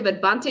comparative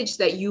advantage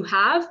that you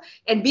have,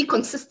 and be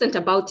consistent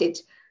about it.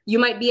 You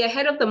might be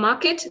ahead of the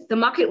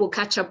market will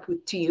catch up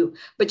to you,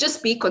 but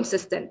just be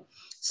consistent.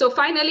 So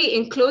finally,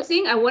 in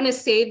closing, I want to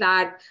say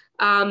that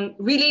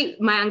really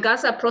my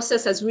Angasa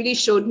process has really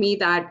showed me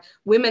that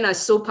women are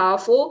so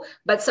powerful,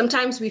 but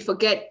sometimes we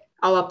forget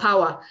our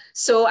power.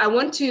 So I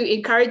want to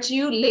encourage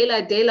you.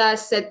 Leila Dela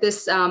said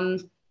this,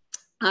 one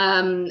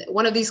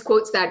of these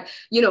quotes that,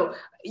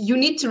 you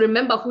need to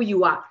remember who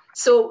you are.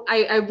 So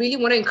I really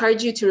want to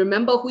encourage you to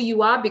remember who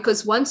you are,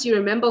 because once you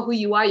remember who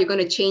you are, you're going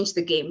to change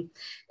the game.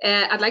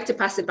 I'd like to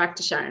pass it back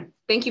to Sharon.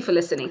 Thank you for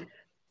listening.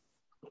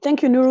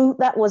 Thank you, Nuru.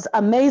 That was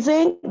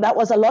amazing. That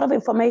was a lot of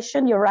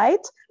information. You're right.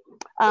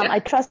 I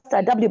trust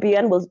that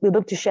WBN will be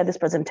able to share this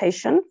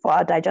presentation for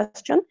our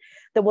digestion.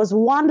 There was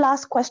one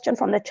last question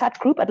from the chat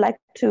group I'd like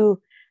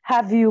to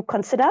have you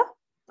consider.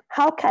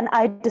 How can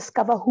I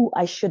discover who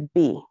I should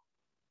be?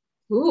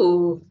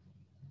 Ooh.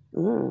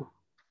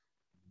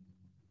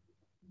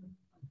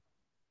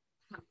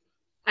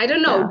 I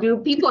don't know. Yeah. Do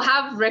people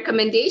have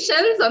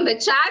recommendations on the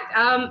chat?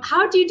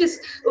 How do you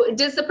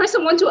does the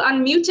person want to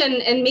unmute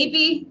and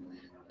maybe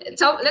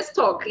talk? Let's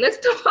talk.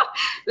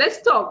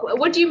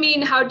 What do you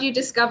mean? How do you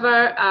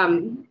discover?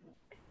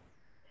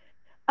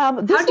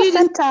 This was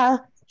sent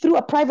through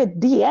a private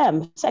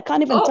DM, so I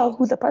can't even tell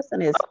who the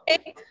person is.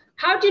 Okay.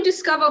 How do you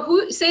discover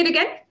who? Say it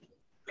again.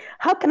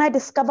 How can I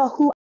discover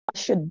who I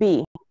should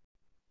be?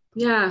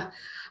 Yeah.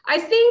 I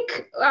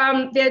think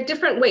there are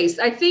different ways.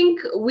 I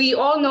think we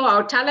all know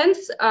our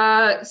talents.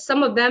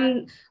 Some of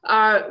them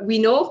we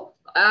know.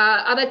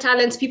 Other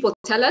talents people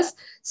tell us.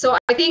 So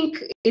I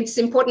think it's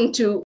important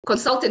to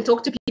consult and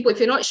talk to people if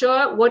you're not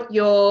sure what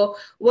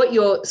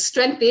your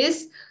strength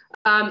is.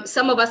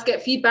 Some of us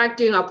get feedback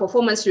during our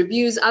performance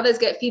reviews. Others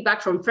get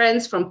feedback from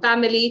friends, from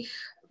family.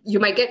 You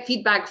might get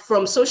feedback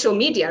from social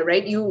media,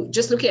 right? You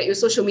just look at your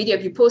social media.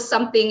 If you post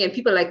something and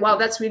people are like, wow,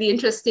 that's really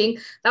interesting,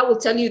 that will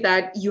tell you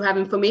that you have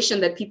information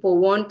that people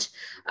want.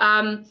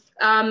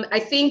 I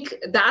think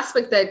the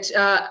aspect that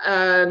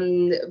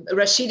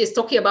Rashid is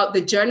talking about,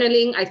 the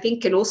journaling, I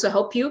think can also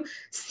help you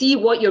see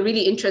what you're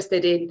really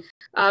interested in.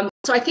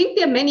 So I think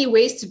there are many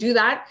ways to do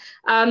that.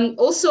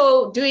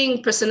 Also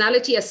doing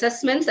personality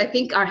assessments, I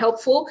think are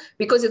helpful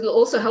because it will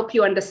also help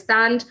you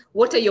understand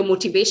what are your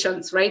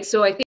motivations, right?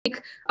 So I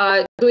think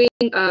doing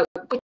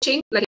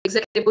coaching, like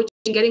executive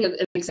coaching, getting an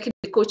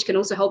executive coach can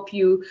also help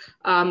you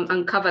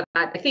uncover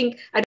that.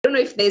 I don't know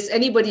if there's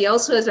anybody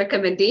else who has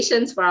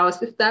recommendations for our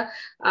sister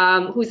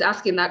who's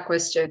asking that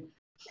question.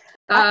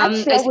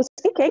 Actually, I was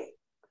thinking,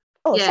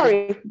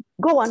 sorry,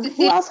 go on.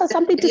 Who else has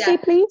something to say,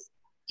 please?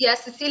 Yeah,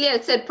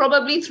 Cecilia said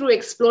probably through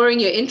exploring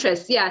your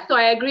interests. Yeah, so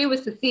I agree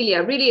with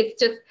Cecilia. Really,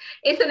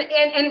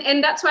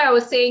 and that's why I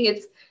was saying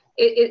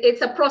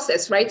it's a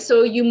process, right?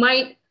 So you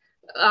might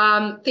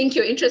think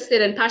you're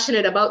interested and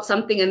passionate about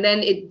something, and then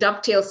it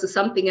dovetails to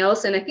something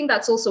else. And I think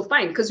that's also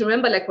fine, because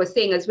remember, like we're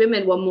saying, as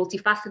women, we're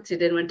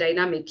multifaceted and we're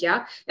dynamic,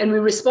 yeah? And we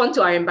respond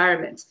to our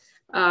environment.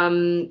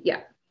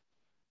 Yeah.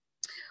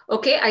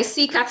 Okay, I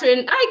see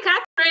Catherine.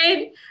 Hi,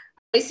 Catherine.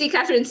 I see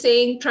Catherine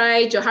saying,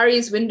 try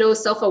Johari's window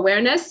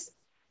self-awareness.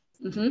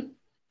 Mm-hmm.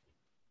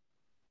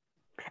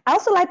 I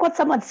also like what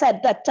someone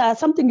said, that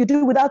something you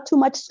do without too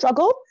much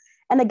struggle.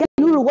 And again,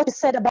 Nuru, what you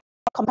said about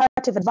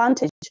comparative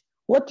advantage,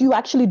 what you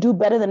actually do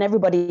better than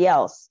everybody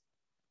else.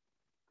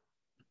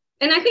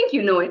 And I think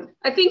you know it.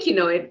 I think you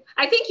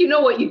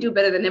know what you do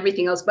better than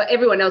everything else, but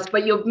everyone else,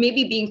 but you're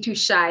maybe being too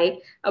shy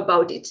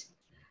about it.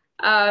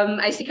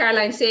 I see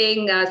Caroline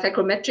saying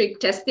psychometric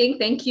testing.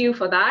 Thank you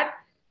for that.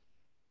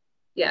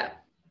 Yeah.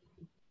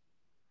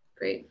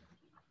 Great.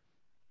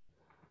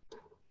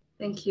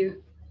 Thank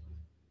you.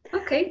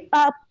 Okay.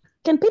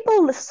 Can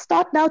people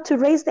start now to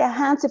raise their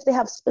hands if they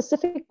have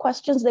specific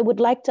questions they would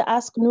like to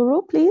ask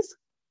Nuru, please?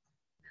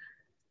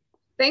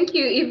 Thank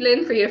you,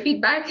 Evelyn, for your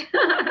feedback.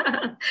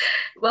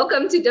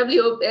 Welcome to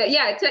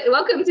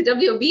welcome to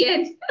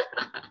WBN.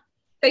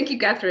 Thank you,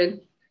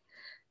 Catherine.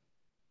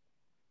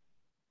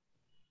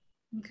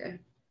 Okay.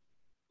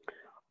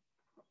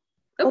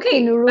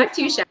 Okay, Nuru, back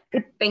to you,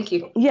 Sharon. Thank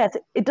you. Yes,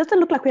 it doesn't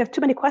look like we have too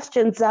many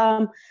questions.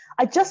 I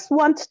just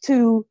want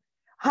to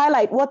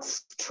highlight what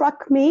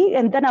struck me,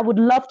 and then I would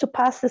love to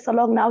pass this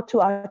along now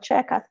to our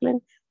chair,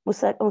 Kathleen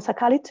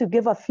Musakali, to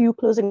give a few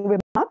closing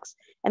remarks,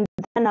 and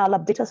then I'll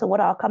update us on what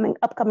our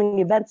upcoming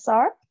events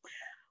are.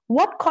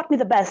 What caught me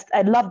the best,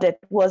 I loved it,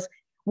 was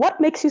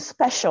what makes you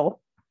special,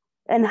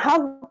 and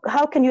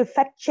how can you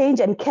affect change,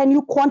 and can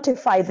you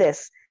quantify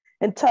this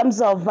in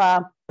terms of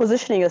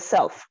positioning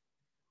yourself?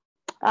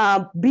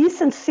 Be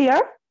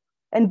sincere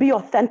and be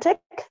authentic,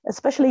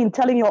 especially in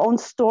telling your own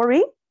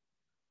story.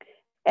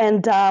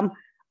 And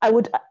I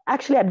would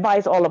actually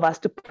advise all of us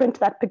to print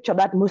that picture of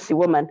that Musi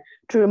woman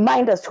to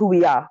remind us who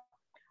we are,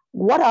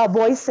 what our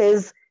voice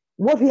is,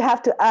 what we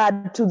have to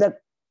add to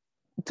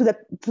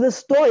the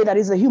story that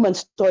is a human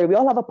story. We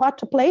all have a part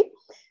to play,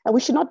 and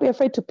we should not be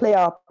afraid to play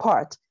our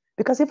part.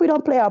 Because if we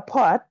don't play our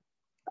part,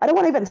 I don't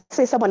want to even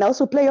say someone else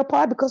will play your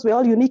part, because we're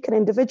all unique and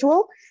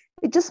individual.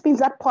 It just means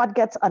that part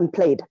gets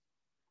unplayed,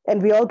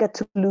 and we all get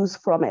to lose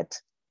from it.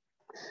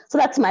 So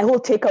that's my whole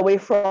takeaway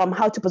from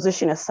how to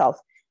position yourself.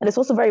 And it's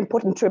also very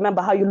important to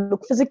remember how you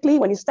look physically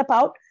when you step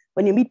out,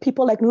 when you meet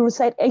people. Like Nuru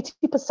said,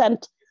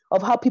 80%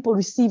 of how people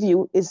receive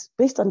you is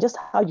based on just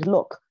how you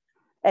look.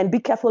 And be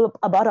careful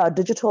about our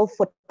digital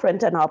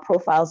footprint and our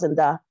profiles in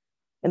the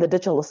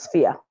digital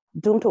sphere.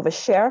 Don't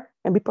overshare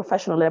and be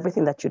professional in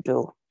everything that you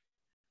do.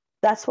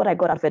 That's what I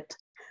got out of it.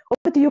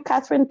 Over to you,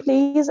 Catherine,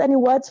 please. Any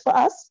words for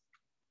us?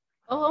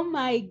 Oh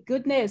my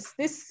goodness,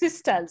 these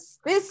sisters.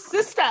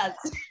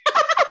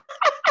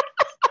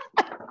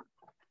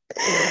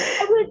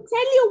 I will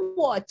tell you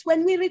what,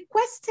 when we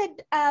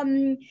requested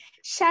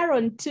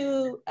Sharon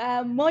to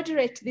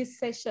moderate this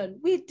session,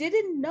 we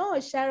didn't know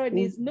Sharon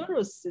is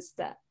Nuru's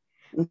sister.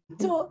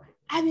 So,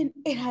 I mean,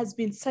 it has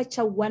been such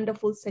a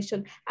wonderful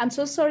session. I'm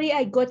so sorry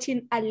I got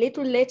in a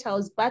little late. I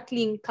was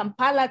battling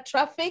Kampala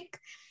traffic,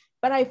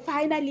 but I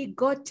finally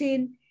got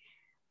in.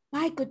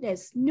 My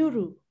goodness,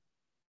 Nuru,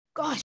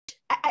 gosh,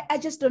 I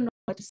just don't know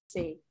what to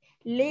say.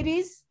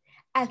 Ladies,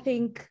 I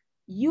think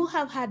you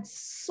have had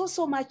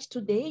so much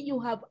today.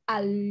 You have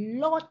a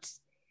lot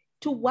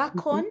to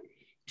work on,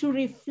 to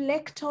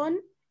reflect on,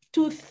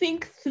 to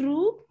think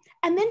through,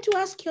 and then to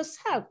ask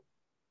yourself,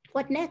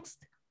 what next?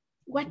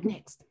 What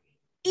next?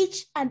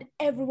 Each and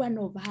every one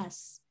of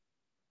us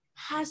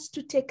has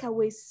to take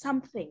away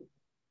something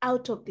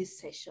out of this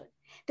session.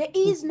 There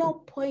is no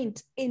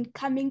point in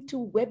coming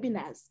to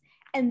webinars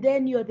and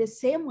then you're the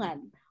same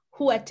one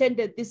who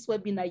attended this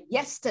webinar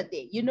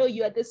yesterday. You know,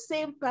 you are the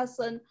same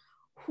person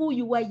who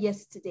you were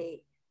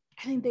yesterday.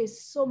 I think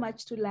there's so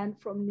much to learn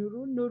from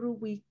Nuru. Nuru,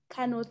 we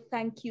cannot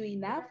thank you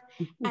enough.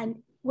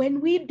 And when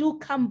we do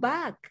come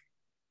back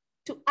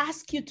to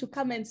ask you to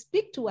come and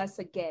speak to us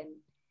again,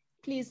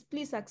 please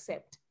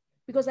accept.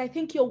 Because I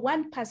think you're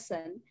one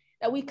person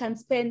that we can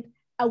spend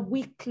a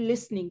week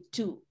listening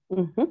to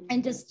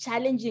and just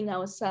challenging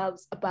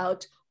ourselves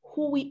about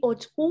who we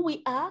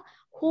are,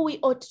 who we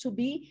ought to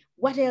be,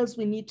 what else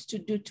we need to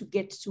do to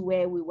get to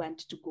where we want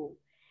to go.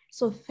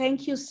 So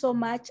thank you so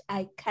much.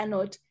 I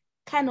cannot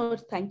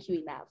thank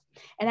you enough.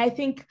 And I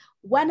think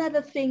one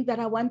other thing that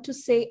I want to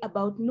say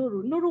about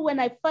Nuru, when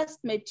I first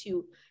met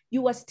you,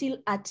 you were still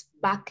at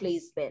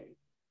Barclays then.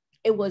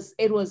 It was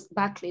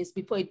Barclays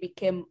before it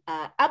became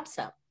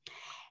ABSA.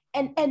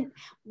 And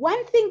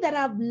one thing that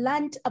I've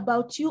learned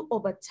about you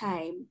over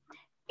time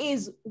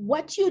is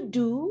what you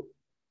do,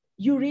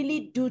 you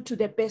really do to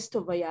the best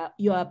of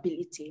your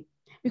ability.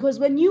 Because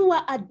when you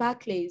were at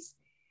Barclays,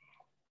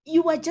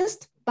 you were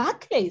just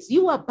Barclays.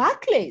 You were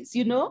Barclays,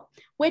 you know.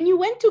 When you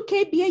went to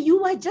KBA,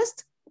 you were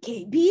just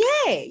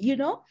KBA, you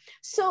know.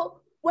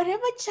 So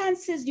whatever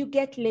chances you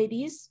get,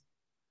 ladies,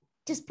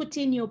 just put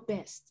in your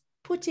best.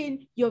 Put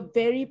in your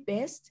very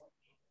best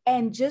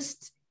and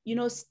just, you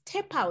know,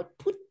 step out.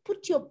 Put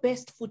your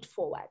best foot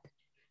forward.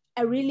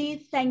 I really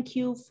thank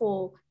you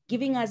for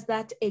giving us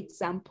that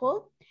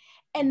example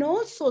and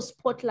also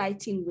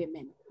spotlighting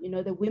women, you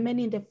know, the women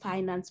in the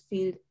finance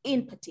field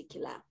in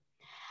particular.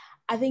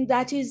 I think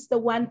that is the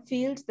one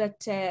field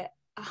that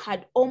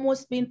had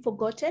almost been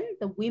forgotten.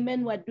 The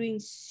women were doing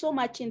so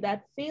much in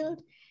that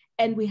field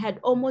and we had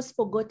almost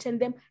forgotten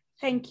them.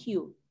 Thank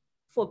you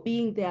for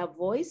being their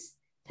voice.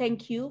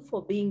 Thank you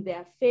for being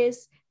their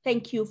face.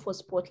 Thank you for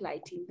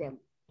spotlighting them.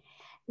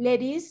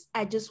 Ladies,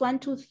 I just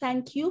want to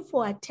thank you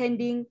for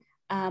attending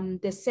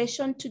the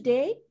session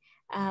today.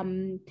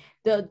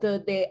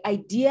 The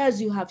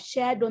ideas you have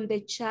shared on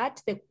the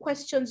chat, the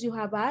questions you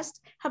have asked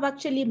have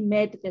actually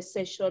made the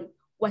session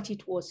what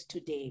it was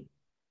today.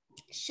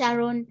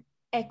 Sharon,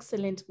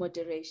 excellent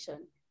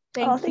moderation.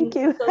 Thank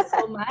you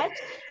so much.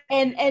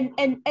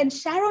 And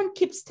Sharon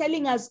keeps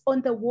telling us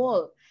on the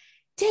wall,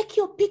 take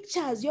your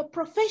pictures, your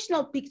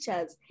professional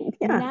pictures.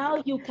 Yeah.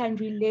 Now you can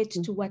relate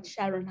to what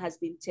Sharon has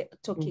been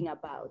talking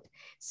about.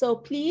 So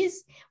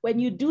please, when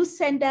you do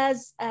send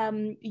us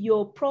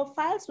your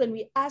profiles, when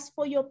we ask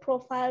for your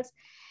profiles,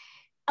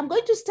 I'm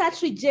going to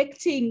start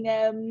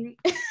rejecting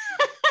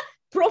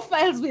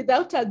profiles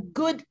without a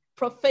good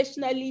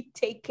professionally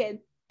taken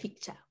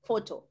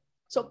photo.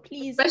 So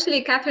please.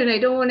 Especially, Catherine, I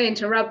don't want to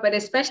interrupt, but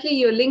especially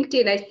your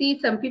LinkedIn. I see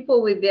some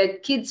people with their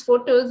kids'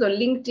 photos on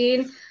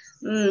LinkedIn.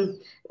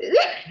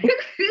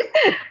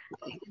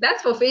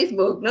 That's for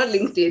Facebook, not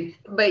LinkedIn.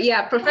 But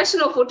yeah,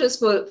 professional photos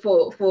for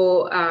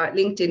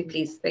LinkedIn,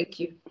 please. Thank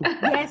you.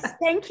 Yes,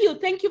 thank you.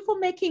 Thank you for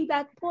making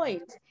that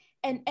point.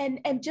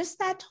 And just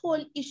that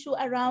whole issue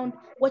around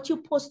what you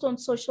post on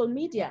social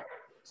media.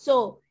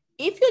 So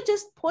if you're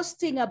just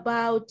posting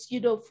about, you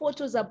know,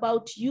 photos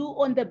about you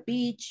on the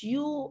beach,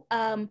 you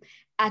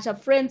at a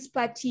friend's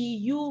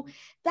party,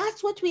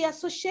 that's what we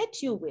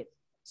associate you with.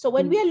 So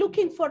when we are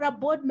looking for a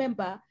board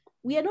member,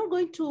 we are not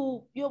going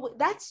to,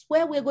 that's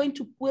where we're going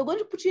to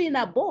put you in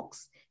a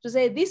box to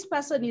say, this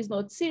person is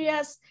not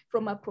serious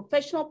from a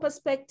professional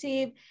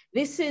perspective.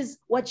 This is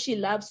what she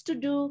loves to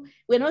do.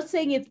 We're not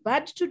saying it's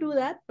bad to do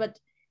that, but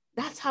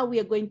that's how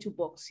we are going to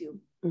box you.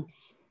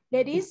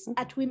 Ladies,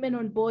 at Women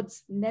on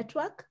Boards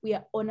Network, we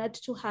are honored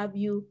to have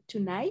you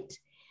tonight.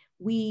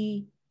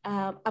 We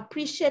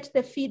appreciate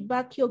the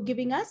feedback you're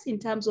giving us in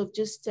terms of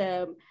just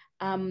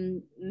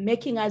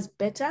making us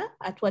better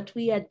at what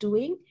we are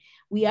doing.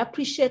 We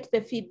appreciate the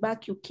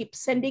feedback you keep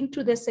sending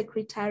to the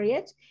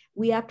Secretariat.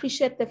 We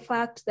appreciate the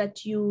fact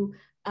that you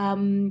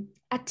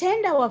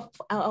attend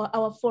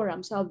our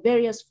forums, our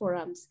various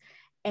forums,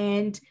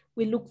 and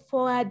we look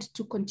forward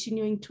to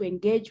continuing to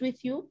engage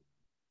with you.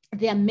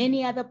 There are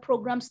many other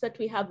programs that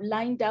we have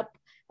lined up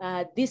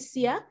this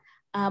year.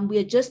 We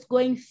are just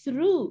going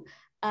through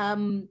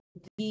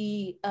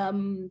the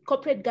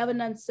corporate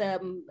governance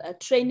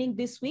training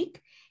this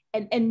week.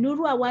 And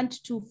Nuru, I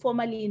want to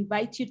formally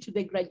invite you to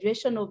the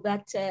graduation of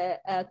that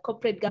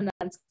corporate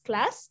governance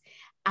class.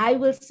 I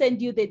will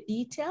send you the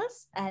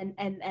details, and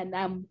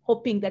I'm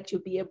hoping that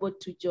you'll be able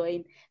to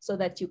join so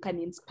that you can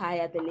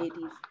inspire the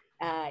ladies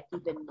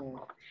even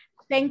more.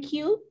 Thank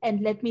you, and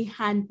let me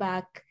hand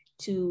back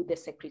to the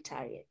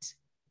Secretariat.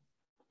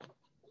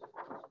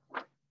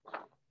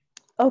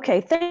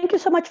 Okay, thank you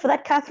so much for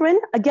that, Catherine.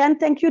 Again,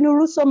 thank you,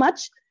 Nuru, so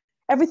much.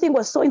 Everything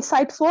was so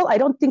insightful. I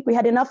don't think we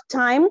had enough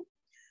time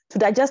to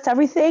digest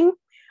everything.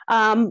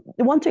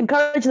 We want to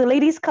encourage the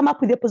ladies, come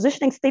up with your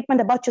positioning statement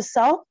about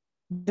yourself.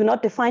 Do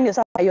not define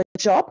yourself by your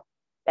job,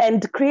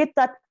 and create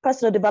that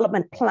personal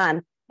development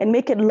plan and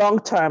make it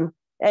long-term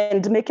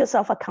and make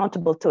yourself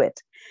accountable to it.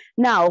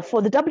 Now,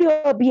 for the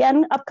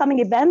WLBN upcoming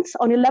events,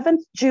 on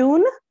 11th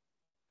June,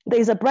 there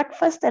is a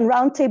breakfast and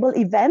roundtable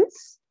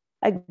events.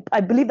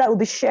 I believe that will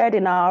be shared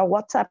in our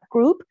WhatsApp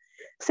group.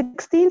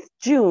 16th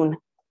June,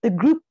 the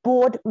group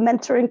board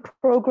mentoring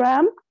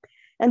program.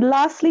 And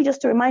lastly,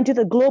 just to remind you,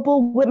 the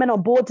Global Women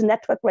on Board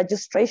Network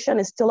registration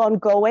is still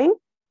ongoing.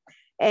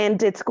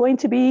 And it's going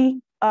to be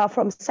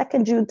from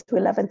 2nd June to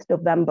 11th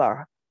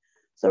November.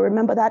 So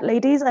remember that,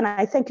 ladies. And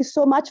I thank you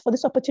so much for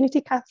this opportunity,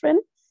 Catherine,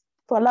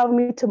 for allowing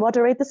me to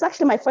moderate. This is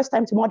actually my first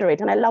time to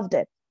moderate, and I loved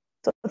it.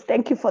 So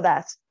thank you for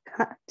that.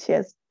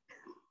 Cheers.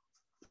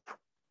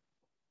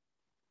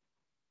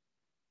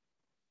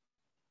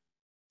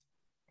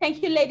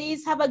 Thank you,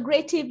 ladies. Have a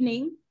great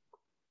evening.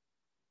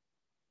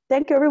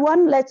 Thank you,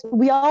 everyone.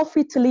 We are all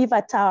free to leave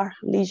at our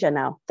leisure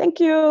now. Thank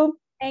you.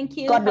 Thank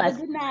you. God bless.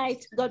 Have a good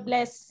night. God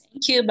bless.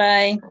 Thank you.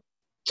 Bye.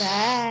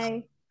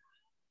 Bye.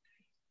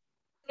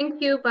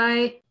 Thank you.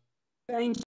 Bye. Thank you.